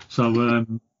United. So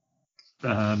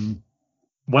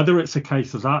whether it's a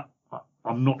case of that,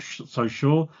 I'm not so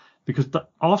sure, because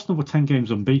Arsenal were 10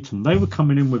 games unbeaten. They were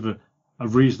coming in with a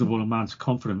reasonable amount of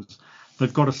confidence.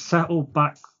 They've got a settled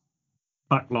back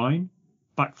line,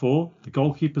 back four. The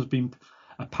goalkeeper's been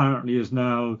apparently is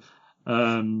now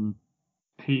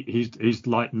he's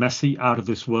like Messi, out of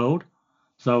this world.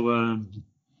 So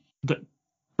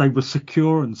they were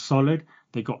secure and solid.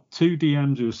 They got two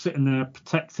DMs who were sitting there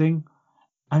protecting,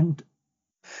 and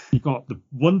you got the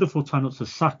wonderful talents of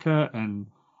Saka and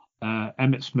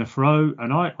Emmett Smith-Rowe,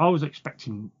 and I was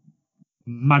expecting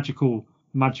magical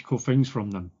things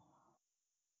from them,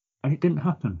 and it didn't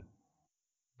happen.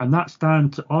 And that's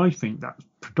down to, I think that's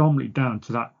predominantly down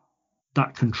to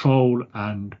that control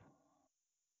and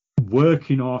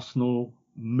working Arsenal,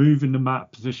 moving them out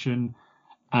of position.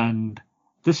 And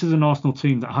this is an Arsenal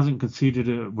team that hasn't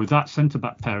conceded with that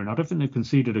centre-back pairing. I don't think they've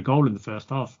conceded a goal in the first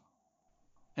half.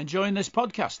 Enjoying this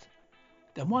podcast?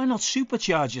 Then why not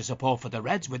supercharge your support for the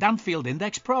Reds with Anfield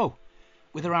Index Pro?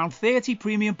 With around 30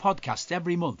 premium podcasts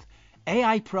every month,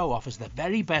 AI Pro offers the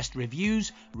very best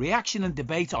reviews, reaction and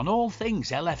debate on all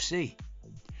things LFC.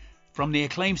 From the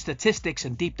acclaimed statistics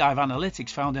and deep dive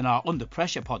analytics found in our Under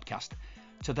Pressure podcast,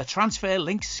 to the transfer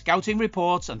links, scouting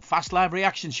reports and fast live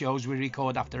reaction shows we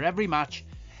record after every match,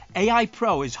 AI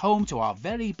Pro is home to our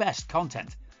very best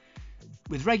content.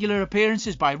 With regular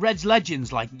appearances by Reds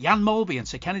legends like Jan Molby and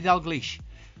Sir Kenny Dalglish,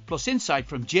 plus insight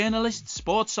from journalists,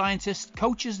 sports scientists,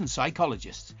 coaches and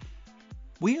psychologists.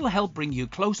 We'll help bring you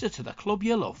closer to the club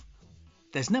you love.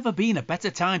 There's never been a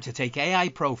better time to take AI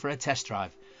Pro for a test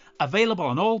drive. Available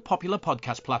on all popular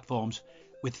podcast platforms,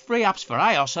 with free apps for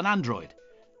iOS and Android.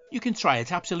 You can try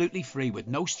it absolutely free with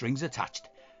no strings attached.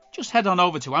 Just head on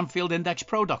over to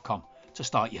AnfieldIndexPro.com to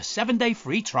start your 7-day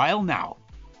free trial now.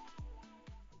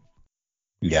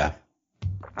 Yeah.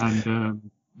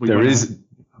 And there is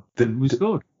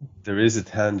a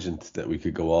tangent that we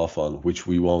could go off on, which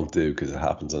we won't do because it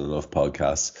happens on enough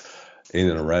podcasts. in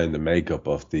and around the makeup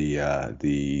of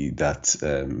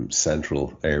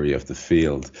central area of the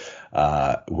field,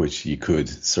 which you could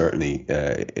certainly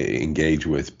engage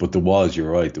with. But you're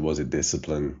right, there was a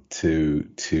discipline to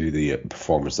the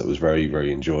performance that was very,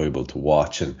 very enjoyable to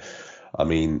watch. And I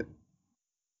mean,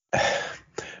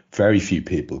 very few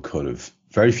people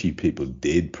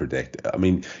did predict. I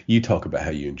mean, you talk about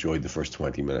how you enjoyed the first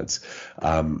 20 minutes.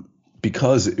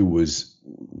 Because it was,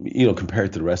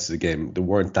 compared to the rest of the game, there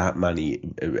weren't that many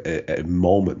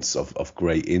moments of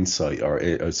great insight or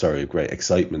great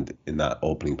excitement in that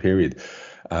opening period.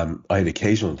 I had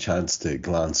occasional chance to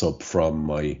glance up from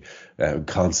my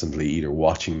constantly either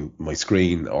watching my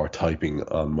screen or typing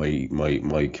on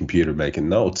my computer making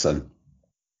notes, and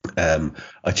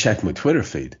I checked my Twitter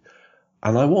feed.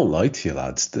 And I won't lie to you,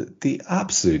 lads, the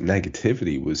absolute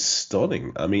negativity was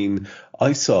stunning. I mean,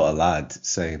 I saw a lad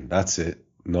saying, that's it,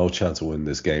 no chance of winning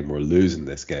this game, we're losing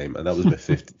this game. And that was about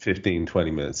 15,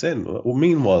 20 minutes in. Well,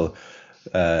 meanwhile,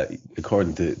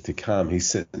 according to Cam, he's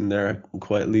sitting there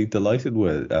quietly delighted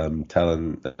with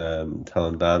telling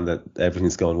Dan that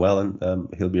everything's going well,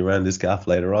 and he'll be around his gaff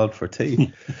later on for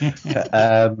tea.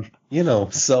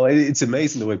 So it's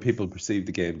amazing the way people perceive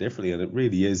the game differently, and it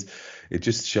really is. It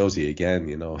just shows you again,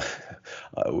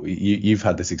 you've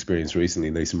had this experience recently,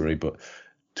 Lisa Marie, but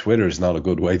Twitter is not a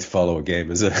good way to follow a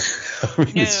game, is it? I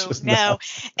mean, no. Not.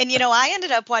 And I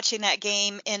ended up watching that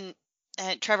game in.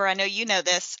 Trevor, I know you know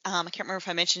this. I can't remember if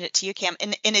I mentioned it to you, Cam,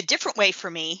 in a different way for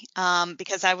me,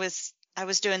 because I was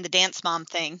doing the dance mom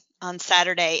thing on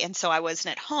Saturday, and so I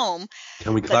wasn't at home.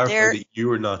 Can we clarify that you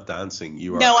were not dancing?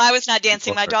 No, I was not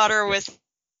dancing. My daughter was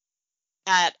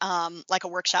at like a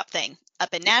workshop thing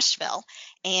up in Nashville,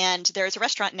 and there's a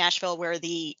restaurant in Nashville where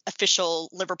the official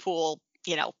Liverpool,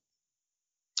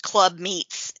 club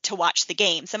meets to watch the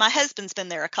games. And my husband's been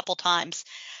there a couple times,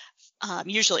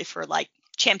 usually for like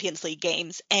Champions League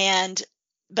games,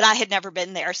 but I had never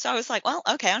been there, so I was like, well,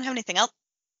 okay, I don't have anything else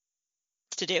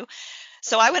to do,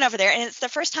 so I went over there, and it's the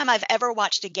first time I've ever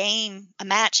watched a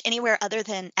match anywhere other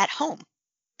than at home.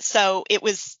 So it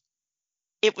was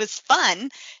fun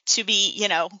to be,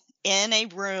 in a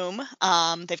room.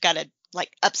 They've got a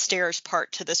like upstairs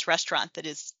part to this restaurant that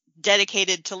is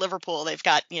dedicated to Liverpool. They've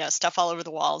got, stuff all over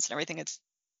the walls and everything. It's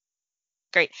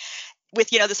great. With,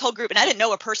 this whole group, and I didn't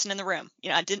know a person in the room.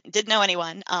 I didn't know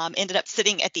anyone. Ended up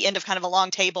sitting at the end of kind of a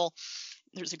long table.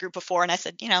 There was a group of four, and I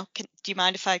said, do you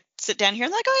mind if I sit down here?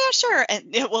 And like, oh yeah, sure.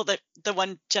 And the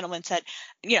one gentleman said,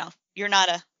 you're not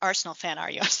a Arsenal fan, are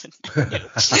you? I said,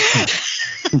 because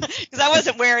I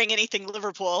wasn't wearing anything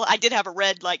Liverpool. I did have a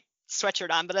red like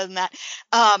sweatshirt on, but other than that,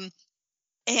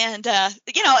 and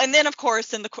then of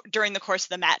course during the course of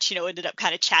the match, ended up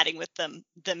kind of chatting with them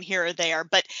here or there.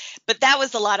 But that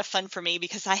was a lot of fun for me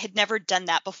because I had never done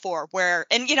that before.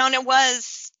 And it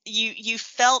was you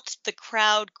felt the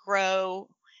crowd grow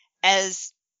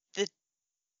as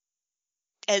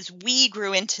we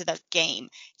grew into the game.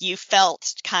 You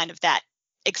felt kind of that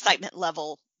excitement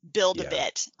level build a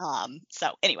bit. So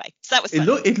anyway, so that was fun.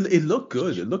 It looked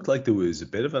good. It looked like there was a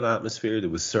bit of an atmosphere. There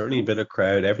was certainly a bit of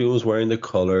crowd. Everyone was wearing the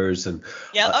colours, and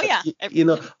I'm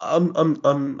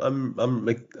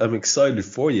excited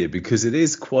for you because it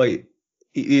is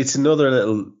it's another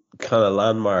little kind of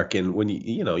landmark. And when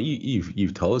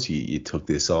you've told us you took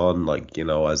this on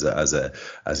as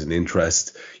an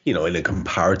interest, in a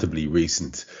comparatively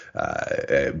recent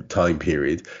time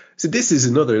period. So this is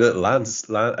another little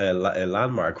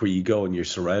landmark where you go and you're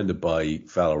surrounded by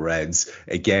fellow Reds,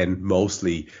 again,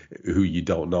 mostly who you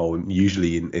don't know. And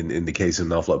usually in the case of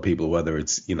an awful lot of people, whether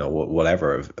it's,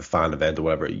 whatever, a fan event or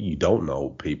whatever, you don't know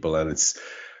people. And it's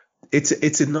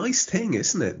a nice thing,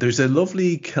 isn't it? There's a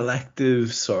lovely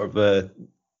collective sort of a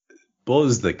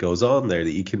buzz that goes on there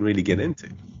that you can really get into.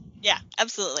 Yeah,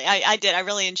 absolutely. I did. I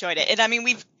really enjoyed it. And I mean,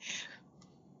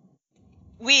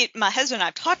 my husband and I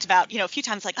have talked about, a few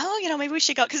times like, maybe we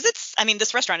should go. Cause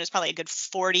this restaurant is probably a good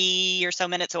 40 or so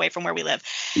minutes away from where we live.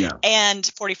 Yeah. And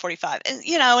 40, 45, and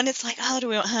it's like,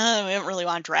 we don't really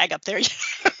want to drag up there.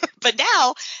 But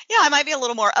now, I might be a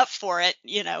little more up for it,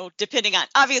 depending on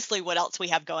obviously what else we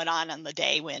have going on the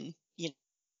day when,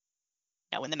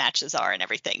 when the matches are and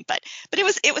everything. But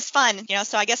it was fun,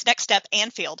 so I guess next step,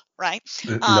 Anfield, right?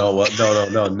 No.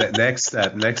 Next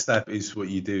step is what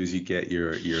you do is you get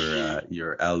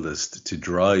your eldest to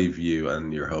drive you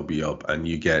and your hubby up, and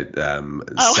you get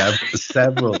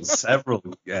several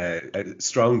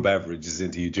strong beverages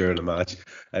into you during the match,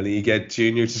 and then you get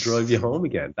Junior to drive you home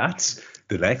again. That's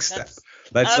the next step.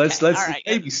 Let's right.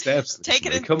 baby steps. Take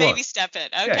it and baby step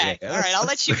it. Okay. Yeah. All right.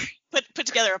 put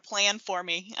together a plan for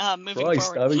me moving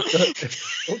Christ, forward. I mean,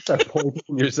 don't start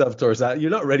pointing yourself towards that.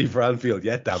 You're not ready for Anfield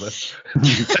yet, damn it.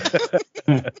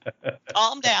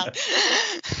 Calm down.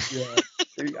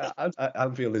 Yeah,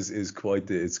 Anfield is quite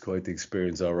the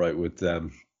experience, all right. With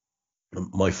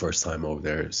my first time over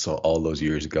there, so all those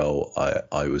years ago,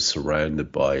 I was surrounded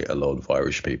by a load of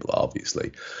Irish people,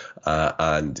 obviously,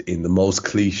 and in the most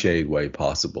cliched way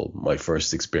possible. My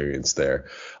first experience there,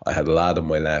 I had a lad on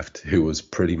my left who was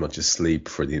pretty much asleep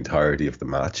for the entirety of the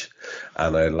match,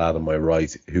 and I had a lad on my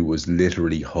right who was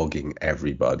literally hugging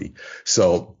everybody.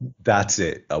 So that's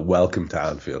it. A welcome to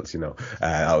Anfield, you know.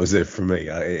 That was it for me.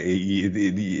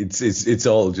 It's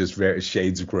all just very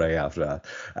shades of grey after that.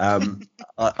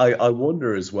 I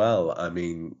wonder as well, I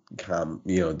mean, Cam,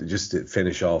 you know, just to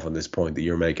finish off on this point that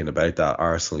you're making about that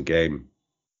Arsenal game,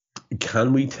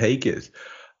 can we take it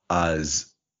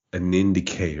as an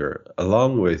indicator,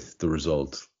 along with the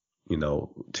result, you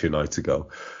know, 2 nights ago,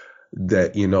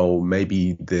 that, you know,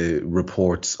 maybe the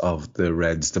reports of the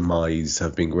Reds' demise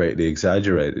have been greatly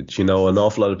exaggerated? You know, an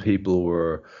awful lot of people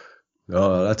were,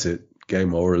 oh, that's it.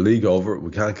 Game over, league over. We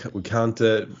can't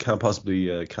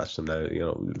possibly catch them now. You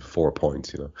know, 4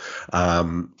 points. You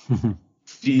know,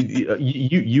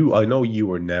 you. I know you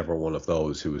were never one of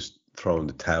those who was throwing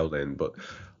the towel in, but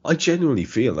I genuinely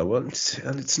feel that,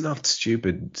 and it's not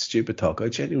stupid talk. I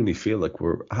genuinely feel like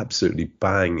we're absolutely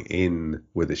bang in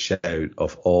with a shout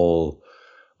of all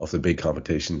of the big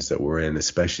competitions that we're in,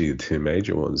 especially the 2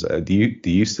 major ones. Do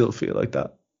you still feel like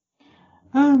that?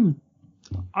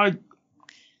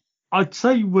 I'd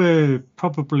say we're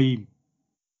probably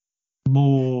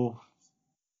more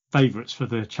favourites for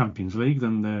the Champions League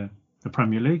than the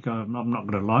Premier League. I'm not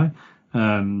going to lie.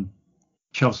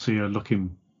 Chelsea are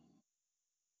looking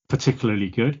particularly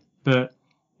good, but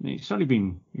it's only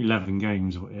been 11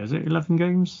 games. Is it 11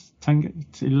 games?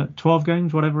 12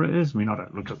 games, whatever it is. I mean, I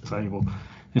don't look at the table.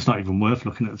 It's not even worth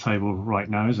looking at the table right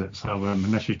now, is it? So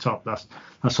unless you're top,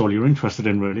 that's all you're interested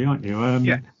in, really, aren't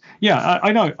you? Yeah,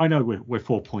 I know we're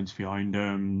 4 points behind.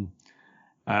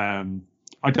 I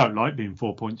don't like being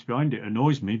 4 points behind. It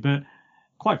annoys me, but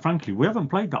quite frankly, we haven't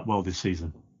played that well this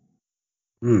season.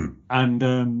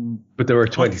 And but there were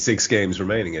 26 games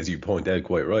remaining, as you point out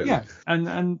quite rightly. Yeah,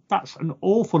 and that's an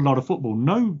awful lot of football.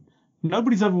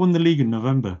 Nobody's ever won the league in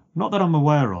November, not that I'm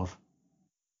aware of.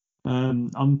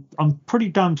 I'm pretty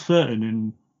damn certain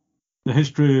in the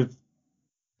history of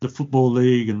the Football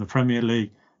League and the Premier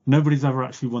League, nobody's ever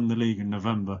actually won the league in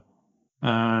November.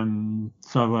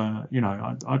 So you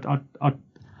know,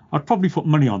 I'd probably put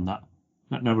money on that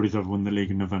nobody's ever won the league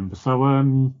in November. So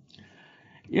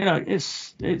you know,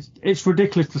 it's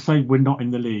ridiculous to say we're not in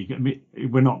the league. I mean,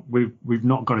 we've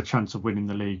not got a chance of winning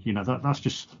the league. You know, that's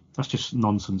just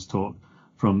nonsense talk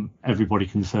from everybody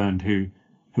concerned who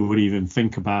would even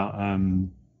think about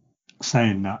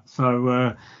saying that.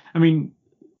 So I mean,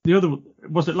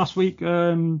 was it last week?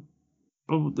 How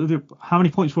many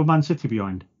points were Man City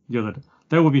behind the other day?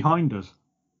 They were behind us a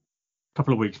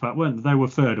couple of weeks back, weren't they? They were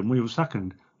third and we were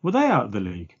second. Were they out of the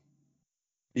league?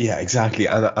 Yeah, exactly.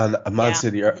 And Man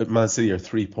City are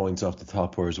 3 points off the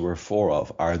top, whereas we're 4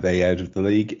 off. Are they out of the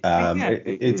league?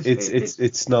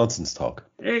 It's nonsense talk.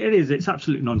 It is. It's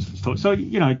absolute nonsense talk. So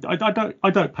you know, I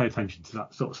don't pay attention to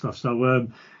that sort of stuff. So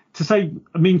to say,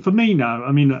 I mean, for me now,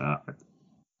 I mean,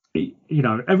 you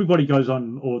know, everybody goes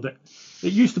on, or that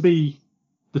it used to be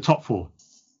the top 4.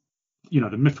 You know,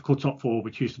 the mythical top 4,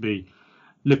 which used to be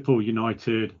Liverpool,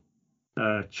 United,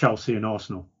 Chelsea, and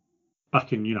Arsenal.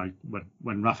 Back in, you know,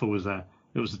 when Rafa was there,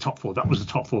 it was the top 4. That was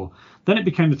the top 4. Then it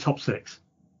became the top 6,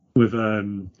 with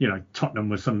you know, Tottenham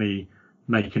was suddenly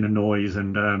making a noise,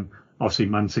 and obviously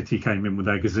Man City came in with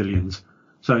their gazillions,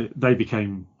 so they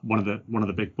became one of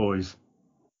the big boys.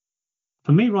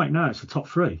 For me, right now, it's the top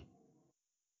 3.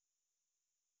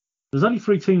 There's only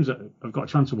 3 teams that have got a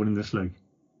chance of winning this league,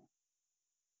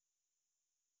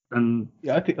 and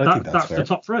yeah, I think that's fair. The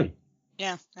top 3.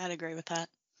 Yeah, I'd agree with that.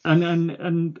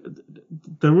 And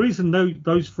the reason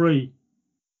those 3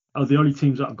 are the only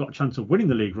teams that have got a chance of winning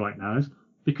the league right now is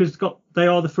because they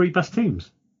are the 3 best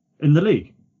teams in the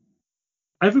league.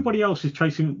 Everybody else is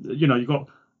chasing, you know, you've got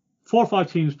 4 or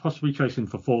 5 teams possibly chasing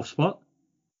for 4th spot,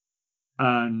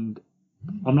 and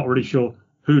I'm not really sure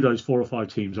who those 4 or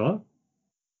 5 teams are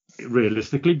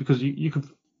realistically, because you could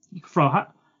throw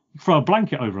a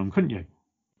blanket over them, couldn't you?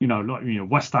 You know, like, you know,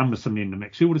 West Ham was suddenly in the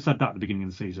mix. Who would have said that at the beginning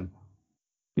of the season?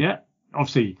 Yeah,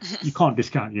 obviously you can't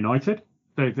discount United.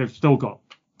 They've still got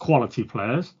quality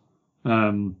players.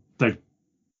 They've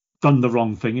done the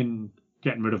wrong thing in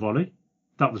getting rid of Ollie.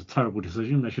 That was a terrible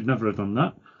decision. They should never have done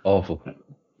that. Awful.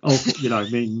 You know, I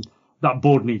mean, that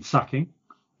board needs sacking.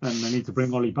 and they need to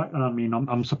bring Ollie back. And I mean,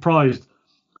 I'm surprised.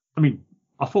 I mean,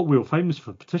 I thought we were famous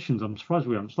for petitions. I'm surprised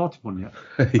we haven't started one yet.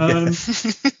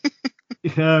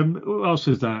 Who else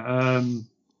is there?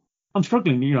 I'm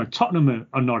struggling. You know, Tottenham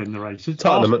are not in the race.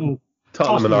 Tottenham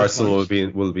and Arsenal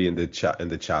will be in the chat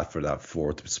for that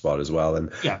 4th spot as well. And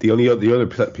the other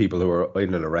people who are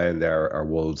in and around there are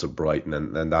Wolves or Brighton,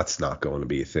 and that's not going to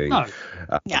be a thing. No.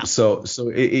 So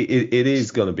it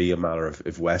is going to be a matter of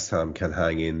if West Ham can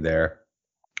hang in there,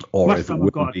 or West if Ham it have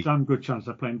will got be. a damn good chance.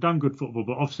 They're playing damn good football,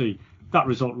 but obviously that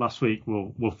result last week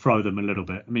will throw them a little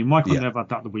bit. I mean, why couldn't they have had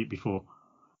that the week before?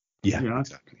 Yeah, you know?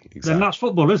 Exactly. Then that's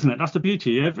football, isn't it? That's the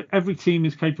beauty. Every team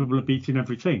is capable of beating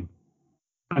every team.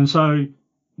 And so,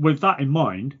 with that in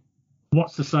mind,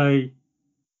 what's to say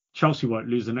Chelsea won't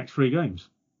lose the next 3 games?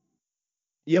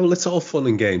 Yeah, well, it's all fun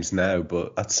and games now,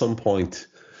 but at some point,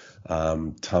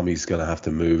 Tommy's going to have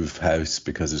to move house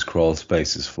because his crawl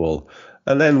space is full,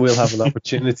 and then we'll have an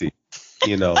opportunity.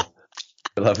 You know,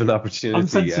 we'll have an opportunity. I'm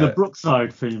sensing a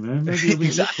Brookside theme, man. Maybe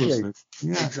Exactly.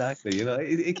 Yeah. Exactly. You know,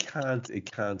 it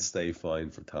can't stay fine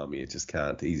for Tommy. It just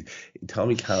can't.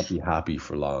 Tommy can't be happy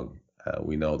for long.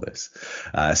 We know this,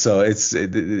 so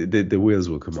the wheels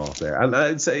will come off there, and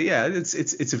I'd say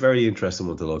it's a very interesting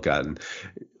one to look at, and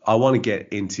I want to get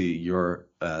into your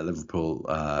Liverpool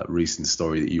recent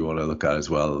story that you want to look at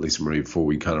as well, Lisa Marie, before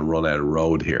we kind of run out of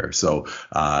road here. So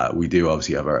we do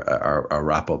obviously have our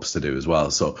wrap ups to do as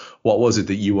well. So what was it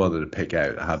that you wanted to pick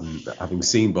out, having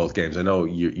seen both games? I know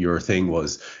your thing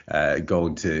was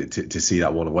going to see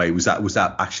that one away. Was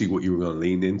that actually what you were going to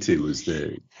lean into? Was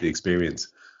the experience?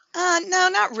 No,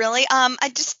 not really.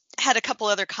 I just had a couple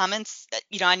other comments.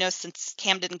 You know, I know since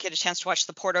Cam didn't get a chance to watch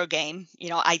the Porto game, you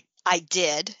know, I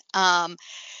did.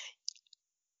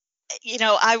 You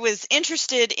know, I was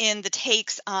interested in the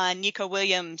takes on Nico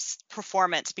Williams'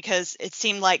 performance because it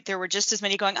seemed like there were just as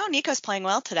many going, oh, Nico's playing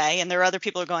well today. And there are other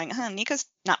people who are going, Nico's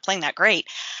not playing that great.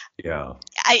 Yeah.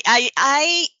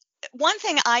 One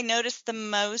thing I noticed the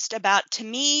most about, to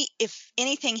me, if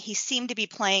anything, he seemed to be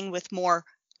playing with more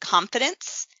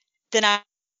confidence than I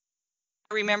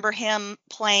remember him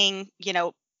playing, you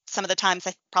know, some of the times,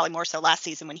 probably more so last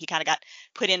season when he kind of got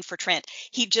put in for Trent.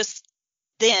 He just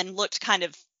then looked kind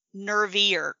of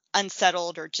nervy or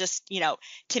unsettled, or just, you know,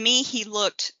 to me, he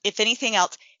looked, if anything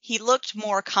else, he looked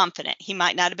more confident. He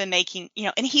might not have been making, you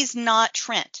know, and he's not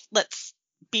Trent. Let's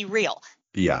be real.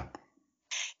 Yeah.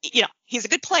 You know, he's a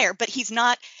good player, but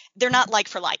they're not like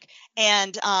for like.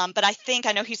 And, but I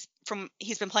know he's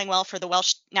been playing well for the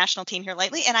Welsh national team here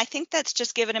lately. And I think that's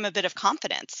just given him a bit of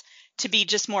confidence to be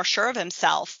just more sure of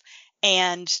himself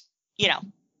and, you know,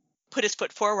 put his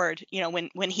foot forward, you know,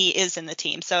 when he is in the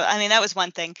team. So, I mean, that was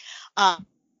one thing. I'm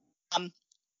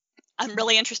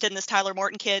really interested in this Tyler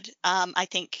Morton kid. I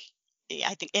think,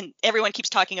 and everyone keeps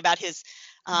talking about his,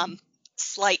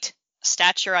 slight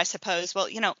stature, I suppose. Well,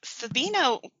 you know,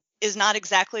 Fabinho is not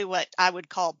exactly what I would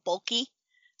call bulky.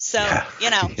 So,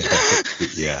 you know.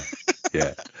 Yeah.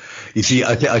 You see,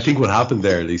 I think what happened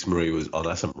there, Lisa Marie, was,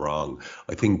 unless I'm wrong,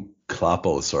 I think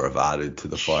Kloppo sort of added to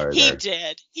the fire there.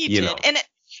 He did. Know, and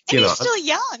he's still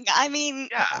young. I mean,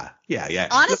 yeah.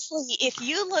 Honestly, if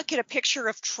you look at a picture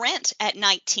of Trent at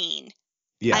 19,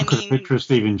 a picture of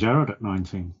Steven Gerrard at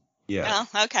 19. Yeah.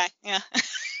 Oh, okay. Yeah.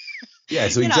 Yeah,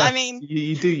 so you exactly. Know, I mean,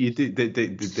 you do.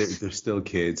 They're still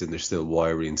kids and they're still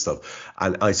wiry and stuff.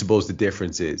 And I suppose the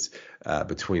difference is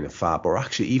between a Fab or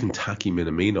actually even Taki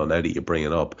Minamino. Now that you bring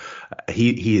it up,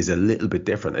 he is a little bit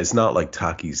different. It's not like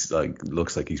Taki's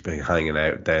looks like he's been hanging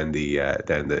out down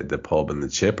the pub and the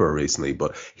chipper recently,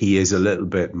 but he is a little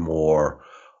bit more.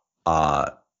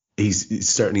 He's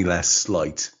certainly less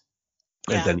slight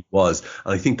than he was,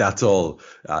 and I think that's all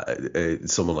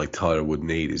someone like Tyler would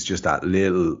need, is just that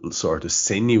little sort of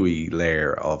sinewy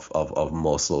layer of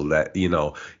muscle that, you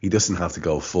know, he doesn't have to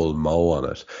go full Mo on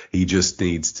it. He just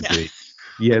needs to be,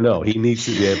 he needs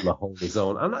to be able to hold his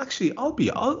own. And actually, I'll be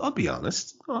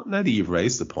honest. Now that you've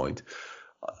raised the point,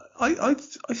 I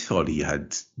thought he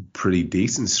had pretty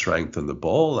decent strength on the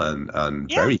ball and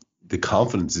the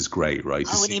confidence is great, right?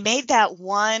 Oh, and he made that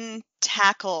one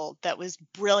tackle that was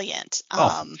brilliant.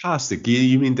 Fantastic.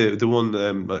 You mean the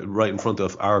one right in front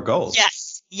of our goal?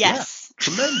 Yes. Yeah,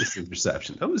 tremendous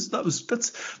interception.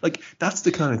 That's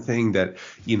the kind of thing that,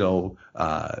 you know,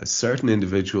 certain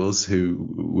individuals who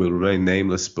will remain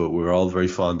nameless, but we're all very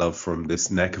fond of from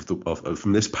this neck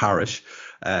from this parish,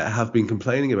 have been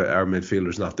complaining about our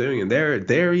midfielders not doing, and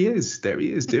there he is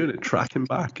doing it, tracking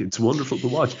back. It's wonderful to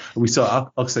watch. And we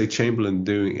saw Oxlade-Chamberlain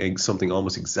doing something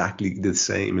almost exactly the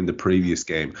same in the previous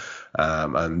game,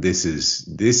 and this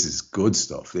is good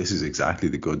stuff. This is exactly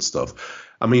the good stuff.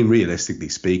 I mean, realistically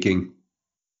speaking,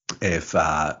 if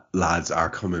lads are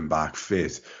coming back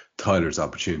fit, Tyler's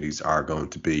opportunities are going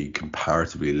to be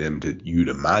comparatively limited, you'd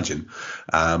imagine.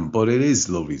 But it is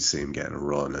lovely to see him getting a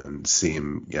run and see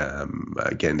him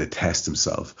getting to test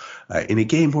himself in a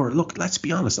game where, look, let's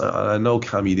be honest. I know,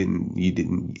 Cam, you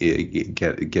didn't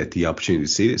get the opportunity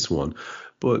to see this one,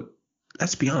 but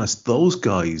let's be honest, those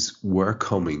guys were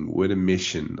coming with a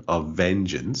mission of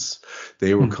vengeance.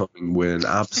 They were coming with an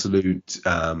absolute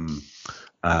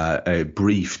a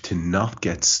brief to not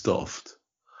get stuffed.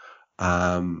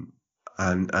 And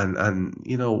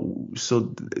you know,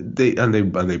 so they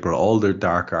brought all their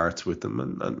dark arts with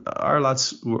them, and our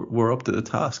lads were up to the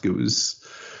task. It was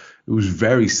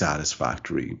very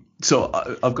satisfactory. So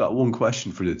I've got one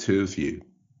question for the two of you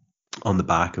on the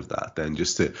back of that, then,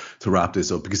 just to wrap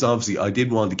this up, because obviously I did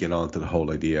want to get on to the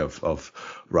whole idea of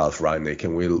Ralph Rangnick,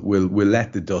 and we'll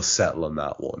let the dust settle on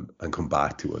that one and come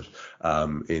back to it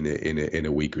in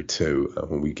a week or two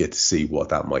when we get to see what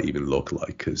that might even look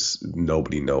like, because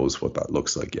nobody knows what that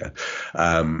looks like yet.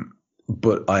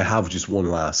 But I have just one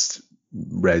last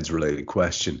Reds related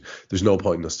question. There's no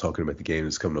point in us talking about the game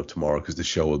that's coming up tomorrow, because the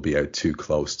show will be out too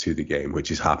close to the game, which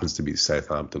happens to be the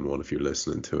Southampton one if you're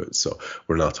listening to it. So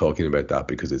we're not talking about that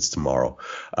because it's tomorrow.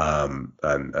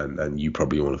 And you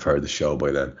probably won't have heard the show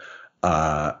by then.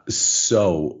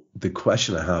 So the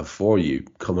question I have for you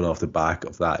coming off the back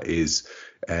of that is,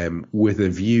 with a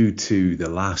view to the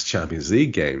last Champions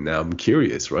League game. Now, I'm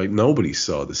curious, right? Nobody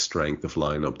saw the strength of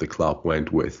lineup the Klopp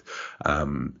went with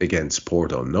against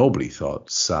Porto. Nobody thought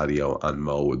Sadio and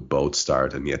Mo would both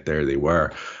start, and yet there they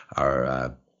were,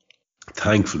 our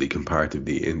thankfully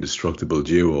comparatively indestructible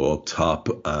duo up top,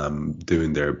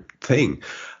 doing their thing.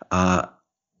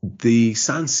 The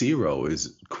San Siro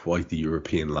is quite the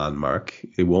European landmark.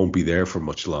 It won't be there for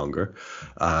much longer.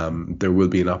 There will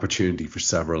be an opportunity for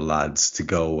several lads to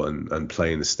go and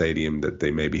play in a stadium that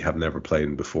they maybe have never played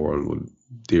in before and would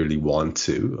dearly want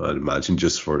to, I'd imagine,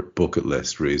 just for bucket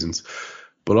list reasons.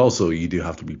 But also you do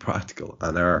have to be practical.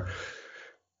 And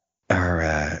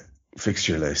our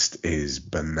fixture list is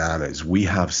bananas. We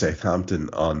have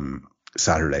Southampton on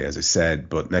Saturday, as I said,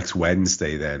 but next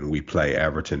Wednesday then we play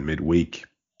Everton midweek.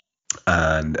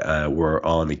 And we're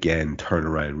on again, turn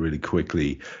around really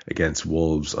quickly against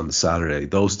Wolves on the Saturday.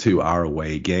 Those two are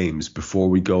away games before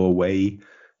we go away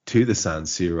to the San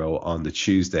Siro on the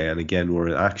Tuesday. And again, we're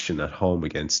in action at home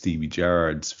against Stevie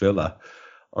Gerrard's Villa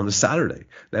on the Saturday.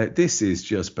 Now, this is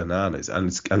just bananas.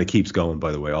 And it keeps going,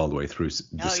 by the way, all the way through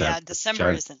December. Oh, yeah,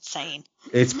 December is insane.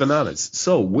 It's bananas.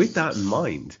 So with that in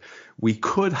mind, we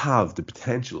could have the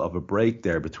potential of a break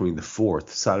there between the 4th,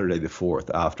 Saturday the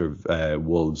 4th, after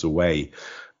Wolves away,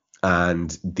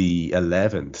 and the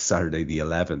 11th, Saturday the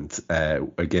 11th,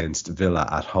 against Villa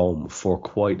at home, for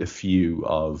quite a few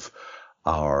of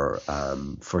our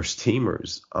first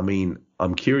teamers. I mean,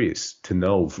 I'm curious to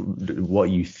know what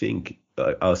you think.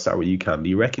 I'll start with you, Cam. Do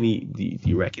you reckon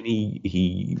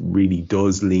he really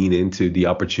does lean into the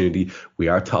opportunity? We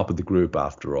are top of the group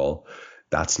after all.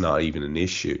 That's not even an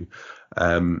issue.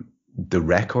 The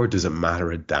record, does it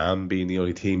matter a damn, being the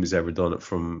only team who's ever done it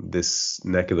from this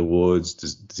neck of the woods?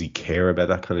 Does he care about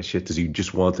that kind of shit? Does he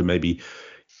just want to maybe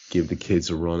give the kids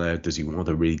a run out? Does he want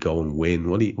to really go and win?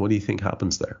 What do you think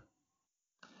happens there?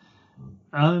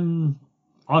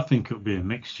 I think it'll be a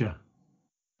mixture,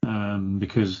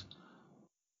 because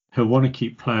he'll want to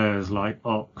keep players like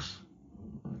Ox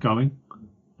going,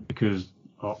 because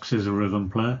Ox is a rhythm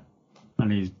player and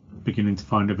he's beginning to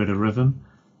find a bit of rhythm.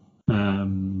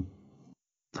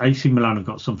 AC Milan have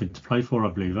got something to play for, I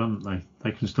believe, haven't they?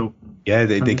 They can still... Yeah,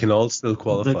 they can all still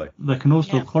qualify. They can all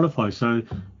still qualify. So,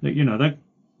 unless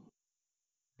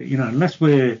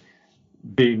we're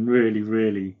being really,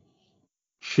 really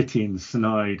shitty and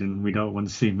snide and we don't want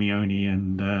Simeone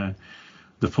and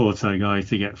the Porto guy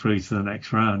to get through to the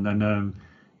next round, and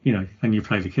then you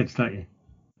play the kids, don't you?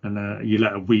 And you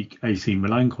let a weak AC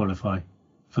Milan qualify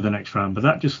for the next round, but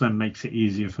that just then makes it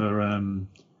easier for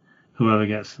whoever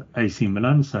gets AC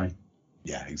Milan, say.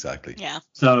 Yeah, exactly. Yeah.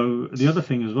 So the other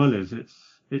thing as well is it's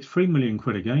 £3 million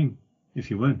a game if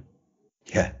you win.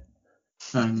 Yeah.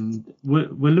 And we're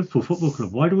Liverpool Football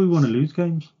Club. Why do we want to lose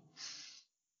games?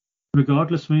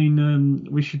 Regardless, I mean,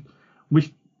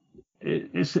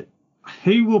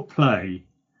 he will play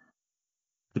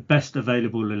the best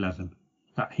available 11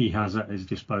 that he has at his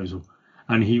disposal,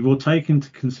 and he will take into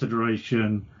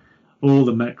consideration all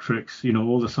the metrics,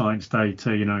 all the science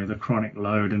data, the chronic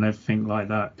load and everything like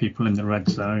that, people in the red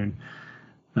zone,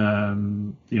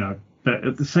 but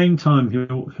at the same time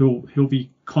he'll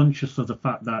be conscious of the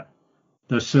fact that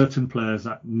there's certain players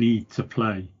that need to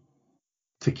play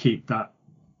to keep that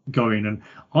going. And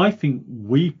I think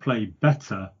we play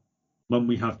better when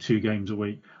we have 2 games a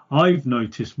week. I've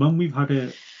noticed when we've had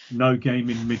a no game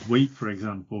in midweek, for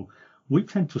example, we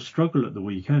tend to struggle at the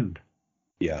weekend.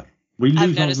 Yeah. We I've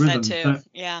lose our noticed rhythm. that too.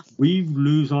 Yeah. We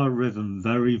lose our rhythm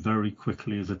very, very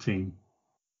quickly as a team.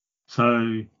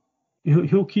 So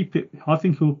he'll keep it. I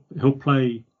think he'll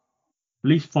play at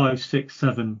least 5, 6,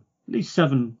 7, at least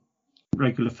 7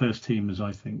 regular first teamers,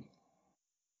 I think.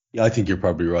 Yeah, I think you're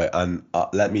probably right. And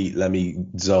let me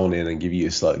zone in and give you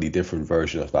a slightly different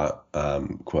version of that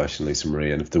question, Lisa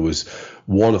Marie. And if there was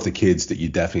one of the kids that you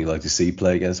definitely like to see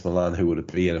play against Milan, who would it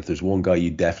be? And if there's one guy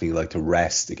you definitely like to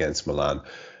rest against Milan,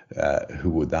 who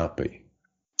would that be?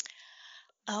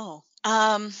 Oh,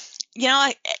 I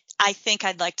think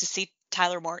I'd like to see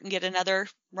Tyler Morton get another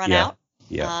run out.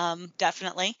 Yeah.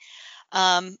 Definitely.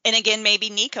 And again, maybe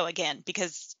Nico again,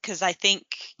 because I think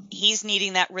he's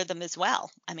needing that rhythm as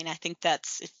well. I mean, I think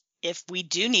that's if we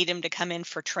do need him to come in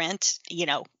for Trent,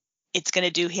 it's going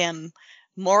to do him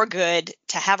more good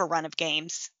to have a run of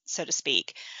games, so to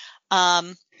speak.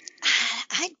 I'd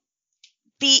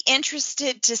be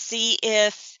interested to see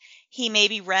if he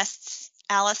maybe rests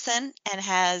Allison and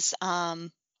has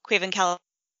Quaven Kelleher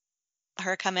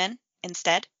come in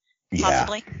instead,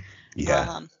 possibly.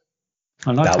 Yeah.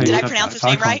 Did I pronounce his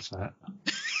name right?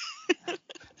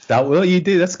 You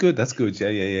did. That's good. Yeah.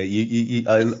 You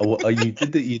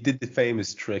did the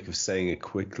famous trick of saying it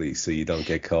quickly so you don't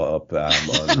get caught up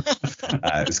on.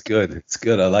 It's good. It's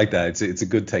good. I like that. It's a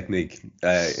good technique.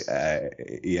 Yeah.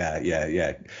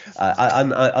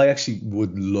 I actually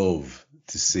would love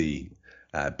to see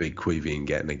Big Queeveen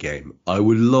getting a game. I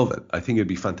would love it. I think it'd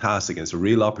be fantastic. It's a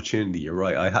real opportunity. You're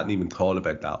right. I hadn't even thought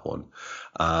about that one.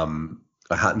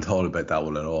 I hadn't thought about that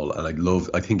one at all, and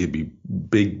I think it'd be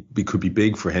big. It could be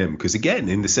big for him because, again,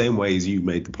 in the same way as you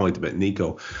made the point about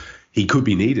Nico, he could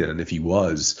be needed, and if he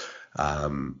was,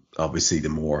 obviously, the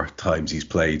more times he's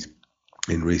played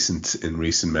in recent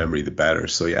memory, the better.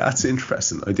 So yeah, that's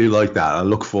interesting. I do like that. I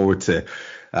look forward to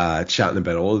chatting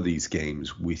about all of these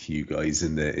games with you guys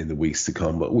in the weeks to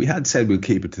come. But we had said we'll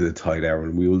keep it to the tight hour,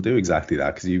 and we will do exactly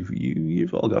that because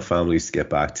you've all got families to get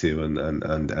back to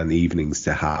and evenings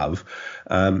to have.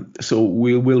 So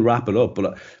we'll wrap it up.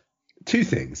 But 2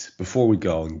 things before we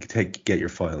go and get your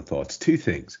final thoughts. 2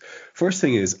 things. First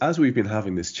thing is, as we've been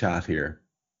having this chat here,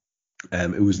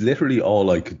 it was literally all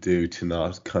I could do to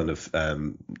not kind of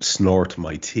snort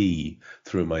my tea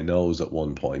through my nose at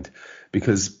one point,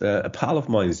 because a pal of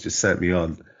mine has just sent me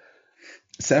on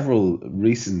several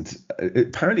recent.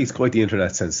 Apparently, it's quite the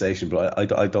internet sensation, but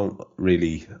I don't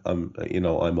really. I'm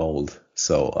old,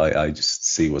 so I just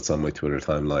see what's on my Twitter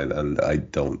timeline, and I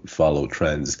don't follow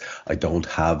trends. I don't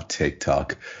have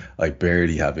TikTok. I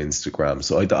barely have Instagram,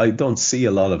 so I don't see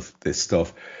a lot of this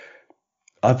stuff.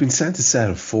 I've been sent a set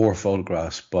of 4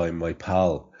 photographs by my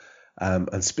pal.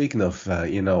 And speaking of, early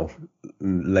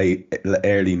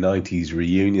 90s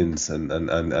reunions and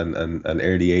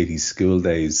early 80s school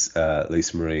days,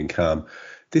 Lisa Marie and Cam,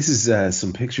 this is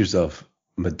some pictures of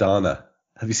Madonna.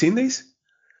 Have you seen these?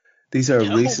 These are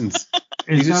recent.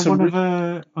 Is that one of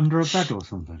her under a bed or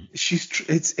something?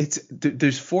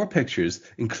 There's 4 pictures,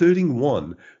 including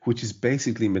one which is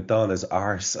basically Madonna's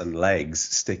arse and legs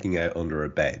sticking out under a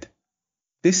bed.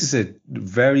 This is a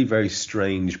very, very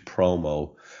strange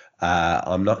promo.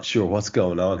 I'm not sure what's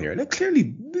going on here. Now,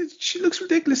 clearly, she looks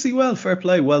ridiculously well. Fair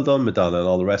play. Well done, Madonna, and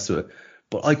all the rest of it.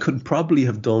 But I could probably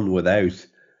have done without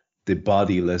the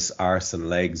bodiless arse and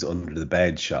legs under the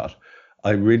bed shot.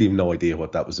 I really have no idea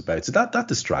what that was about. So that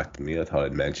distracted me. I thought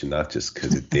I'd mention that just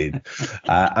because it did.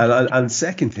 And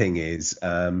second thing is,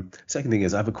 I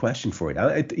have a question for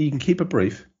you. You can keep it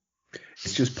brief.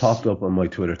 It's just popped up on my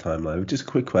Twitter timeline. Just a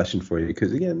quick question for you,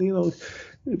 because again,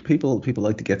 people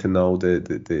like to get to know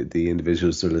the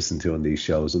individuals they're listening to on these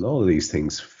shows, and all of these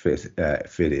things fit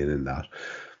in that.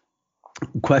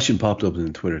 Question popped up in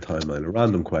the Twitter timeline. A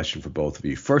random question for both of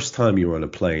you. First time you were on a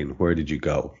plane, where did you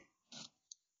go?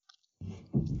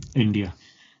 India.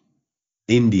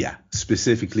 India,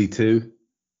 specifically to?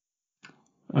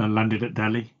 Landed at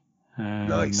Delhi.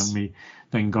 Nice. And we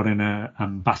then got in a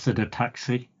ambassador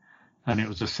taxi. And it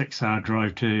was a 6-hour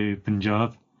drive to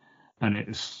Punjab, and it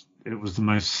was the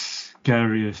most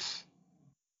scariest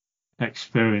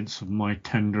experience of my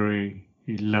tender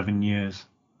 11 years.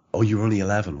 Oh, you were only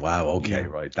 11. Wow. Okay. Yeah.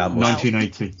 Right.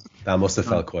 1980. That must have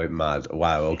felt quite mad.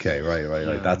 Wow. Okay. Right.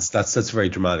 Yeah. That's very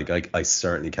dramatic. I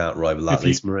certainly can't rival that.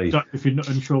 Lisa Marie. If you're not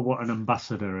unsure what an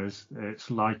ambassador is,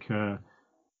 it's like a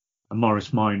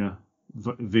Morris Minor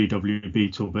VW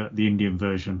Beetle, but the Indian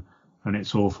version, and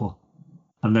it's awful.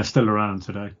 And they're still around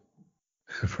today.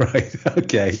 Right.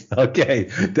 Okay.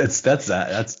 That's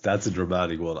a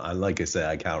dramatic one. And like I say,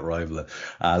 I can't rival it.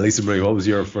 Lisa Marie, what was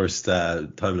your first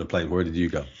time in a plane? Where did you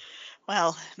go?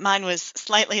 Well, mine was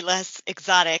slightly less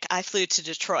exotic. I flew to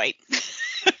Detroit.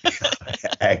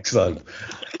 Excellent.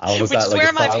 Which is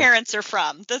where my parents are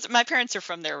from. My parents are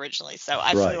from there originally, so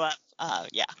I flew up.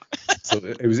 Yeah. So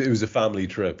it was a family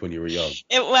trip when you were young.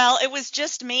 It was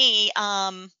just me.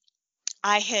 I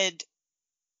had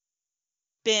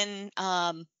been.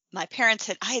 My parents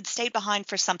I had stayed behind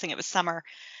for something. It was summer,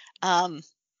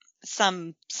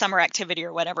 some summer activity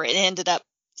or whatever. It ended up.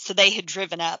 So they had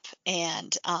driven up,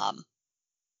 and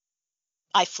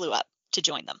I flew up to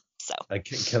join them. So.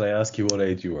 Can I ask you what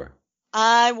age you were?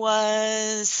 I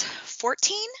was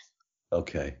 14.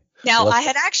 Okay. Now, I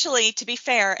had actually, to be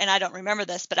fair, and I don't remember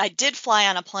this, but I did fly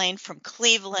on a plane from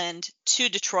Cleveland to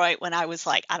Detroit when I was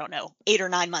 8 or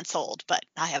 9 months old, but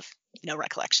I have no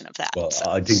recollection of that. Well, so.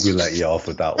 I think we let you off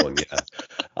with that one, yeah.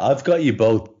 I've got you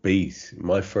both beat.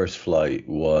 My first flight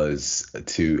was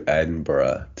to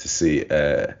Edinburgh to see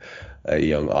a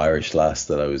young Irish lass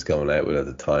that I was going out with at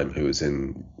the time who was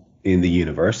in the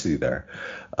university there.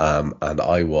 And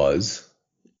I was,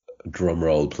 drum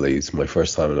roll please, my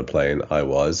first time in a plane, I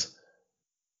was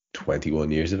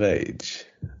 21 years of age.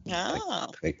 Oh.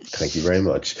 Thank you very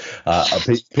much.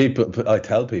 I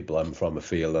tell people I'm from a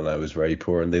field and I was very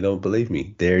poor and they don't believe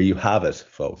me. There you have it,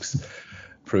 folks.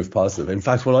 Proof positive. In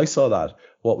fact, when I saw that,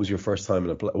 what was your first time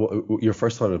in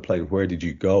a plane? Where did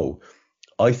you go?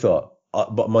 I thought,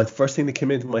 but my first thing that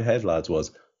came into my head, lads,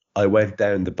 was I went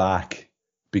down the back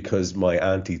because my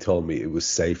auntie told me it was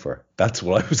safer. That's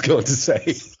what I was going to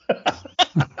say.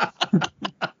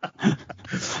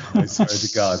 I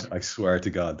swear to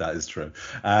God, that is true.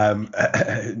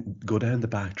 Go down the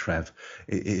back, Trev.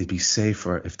 It'd be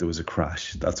safer if there was a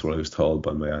crash. That's what I was told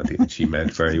by my auntie, and she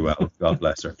meant very well. God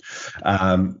bless her.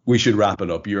 We should wrap it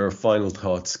up. Your final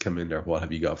thoughts come in there. What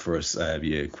have you got for us? Have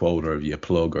you a quote, or have you a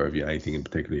plug, or have you anything in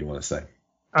particular you want to say?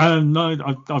 No,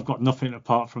 I've got nothing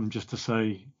apart from just to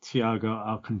say, Thiago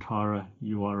Alcantara,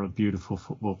 you are a beautiful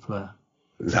football player.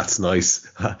 That's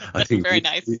nice. I think very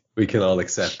nice. We can all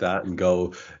accept that and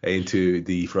go into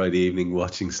the Friday evening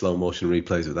watching slow motion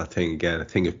replays of that thing again, a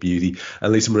thing of beauty.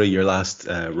 And Lisa Marie, your last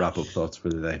wrap up thoughts for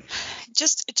the day.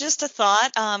 Just a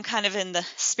thought, kind of in the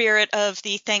spirit of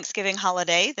the Thanksgiving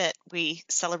holiday that we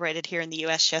celebrated here in the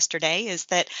U.S. yesterday, is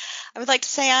that I would like to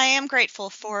say I am grateful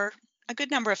for a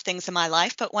good number of things in my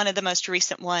life, but one of the most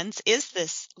recent ones is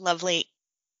this lovely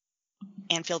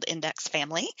Anfield Index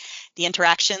family, the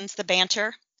interactions, the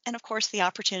banter, and of course the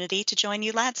opportunity to join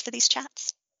you lads for these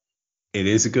chats. It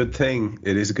is a good thing.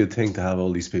 It is a good thing to have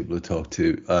all these people to talk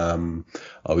to.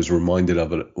 I was reminded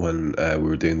of it when we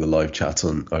were doing the live chats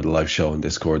or the live show on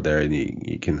Discord there, and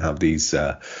you can have these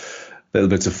little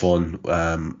bits of fun,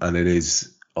 and it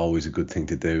is always a good thing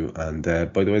to do. And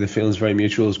by the way, the feeling's very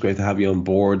mutual. It's great to have you on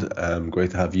board.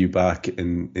 Great to have you back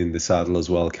in the saddle as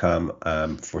well, Cam,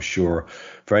 for sure.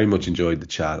 Very much enjoyed the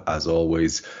chat as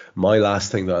always. My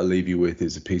last thing that I'll leave you with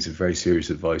is a piece of very serious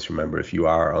advice. Remember, if you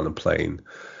are on a plane,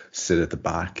 sit at the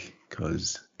back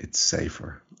because it's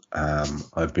safer.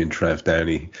 I've been Trev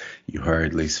Downey. You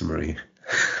heard Lisa Marie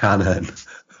Hannon.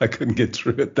 I couldn't get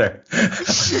through it there. I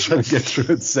was trying to get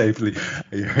through it safely.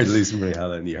 You heard Lisa Marie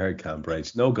Hannon, you heard Cam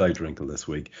Branch. No Guy Drinkle this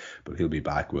week, but he'll be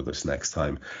back with us next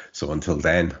time. So until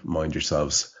then, mind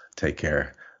yourselves, take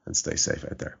care, and stay safe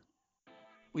out there.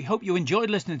 We hope you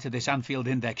enjoyed listening to this Anfield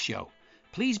Index show.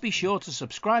 Please be sure to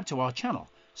subscribe to our channel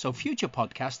so future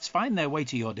podcasts find their way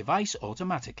to your device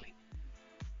automatically.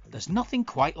 There's nothing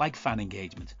quite like fan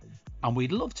engagement, and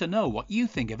we'd love to know what you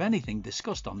think of anything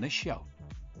discussed on this show.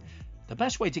 The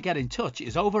best way to get in touch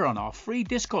is over on our free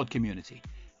Discord community,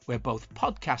 where both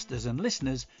podcasters and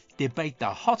listeners debate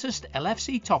the hottest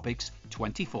LFC topics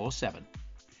 24/7.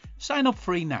 Sign up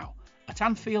free now at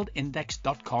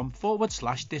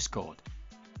AnfieldIndex.com/Discord.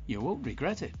 You won't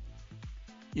regret it.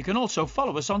 You can also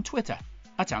follow us on Twitter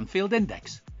at Anfield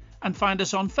Index and find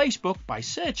us on Facebook by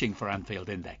searching for Anfield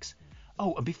Index.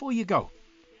 Oh, and before you go,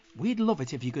 we'd love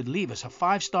it if you could leave us a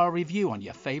 5-star review on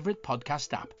your favourite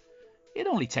podcast app. It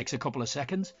only takes a couple of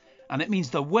seconds, and it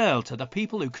means the world to the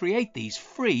people who create these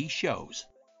free shows.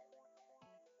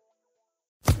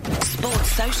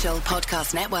 Sports Social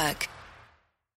Podcast Network.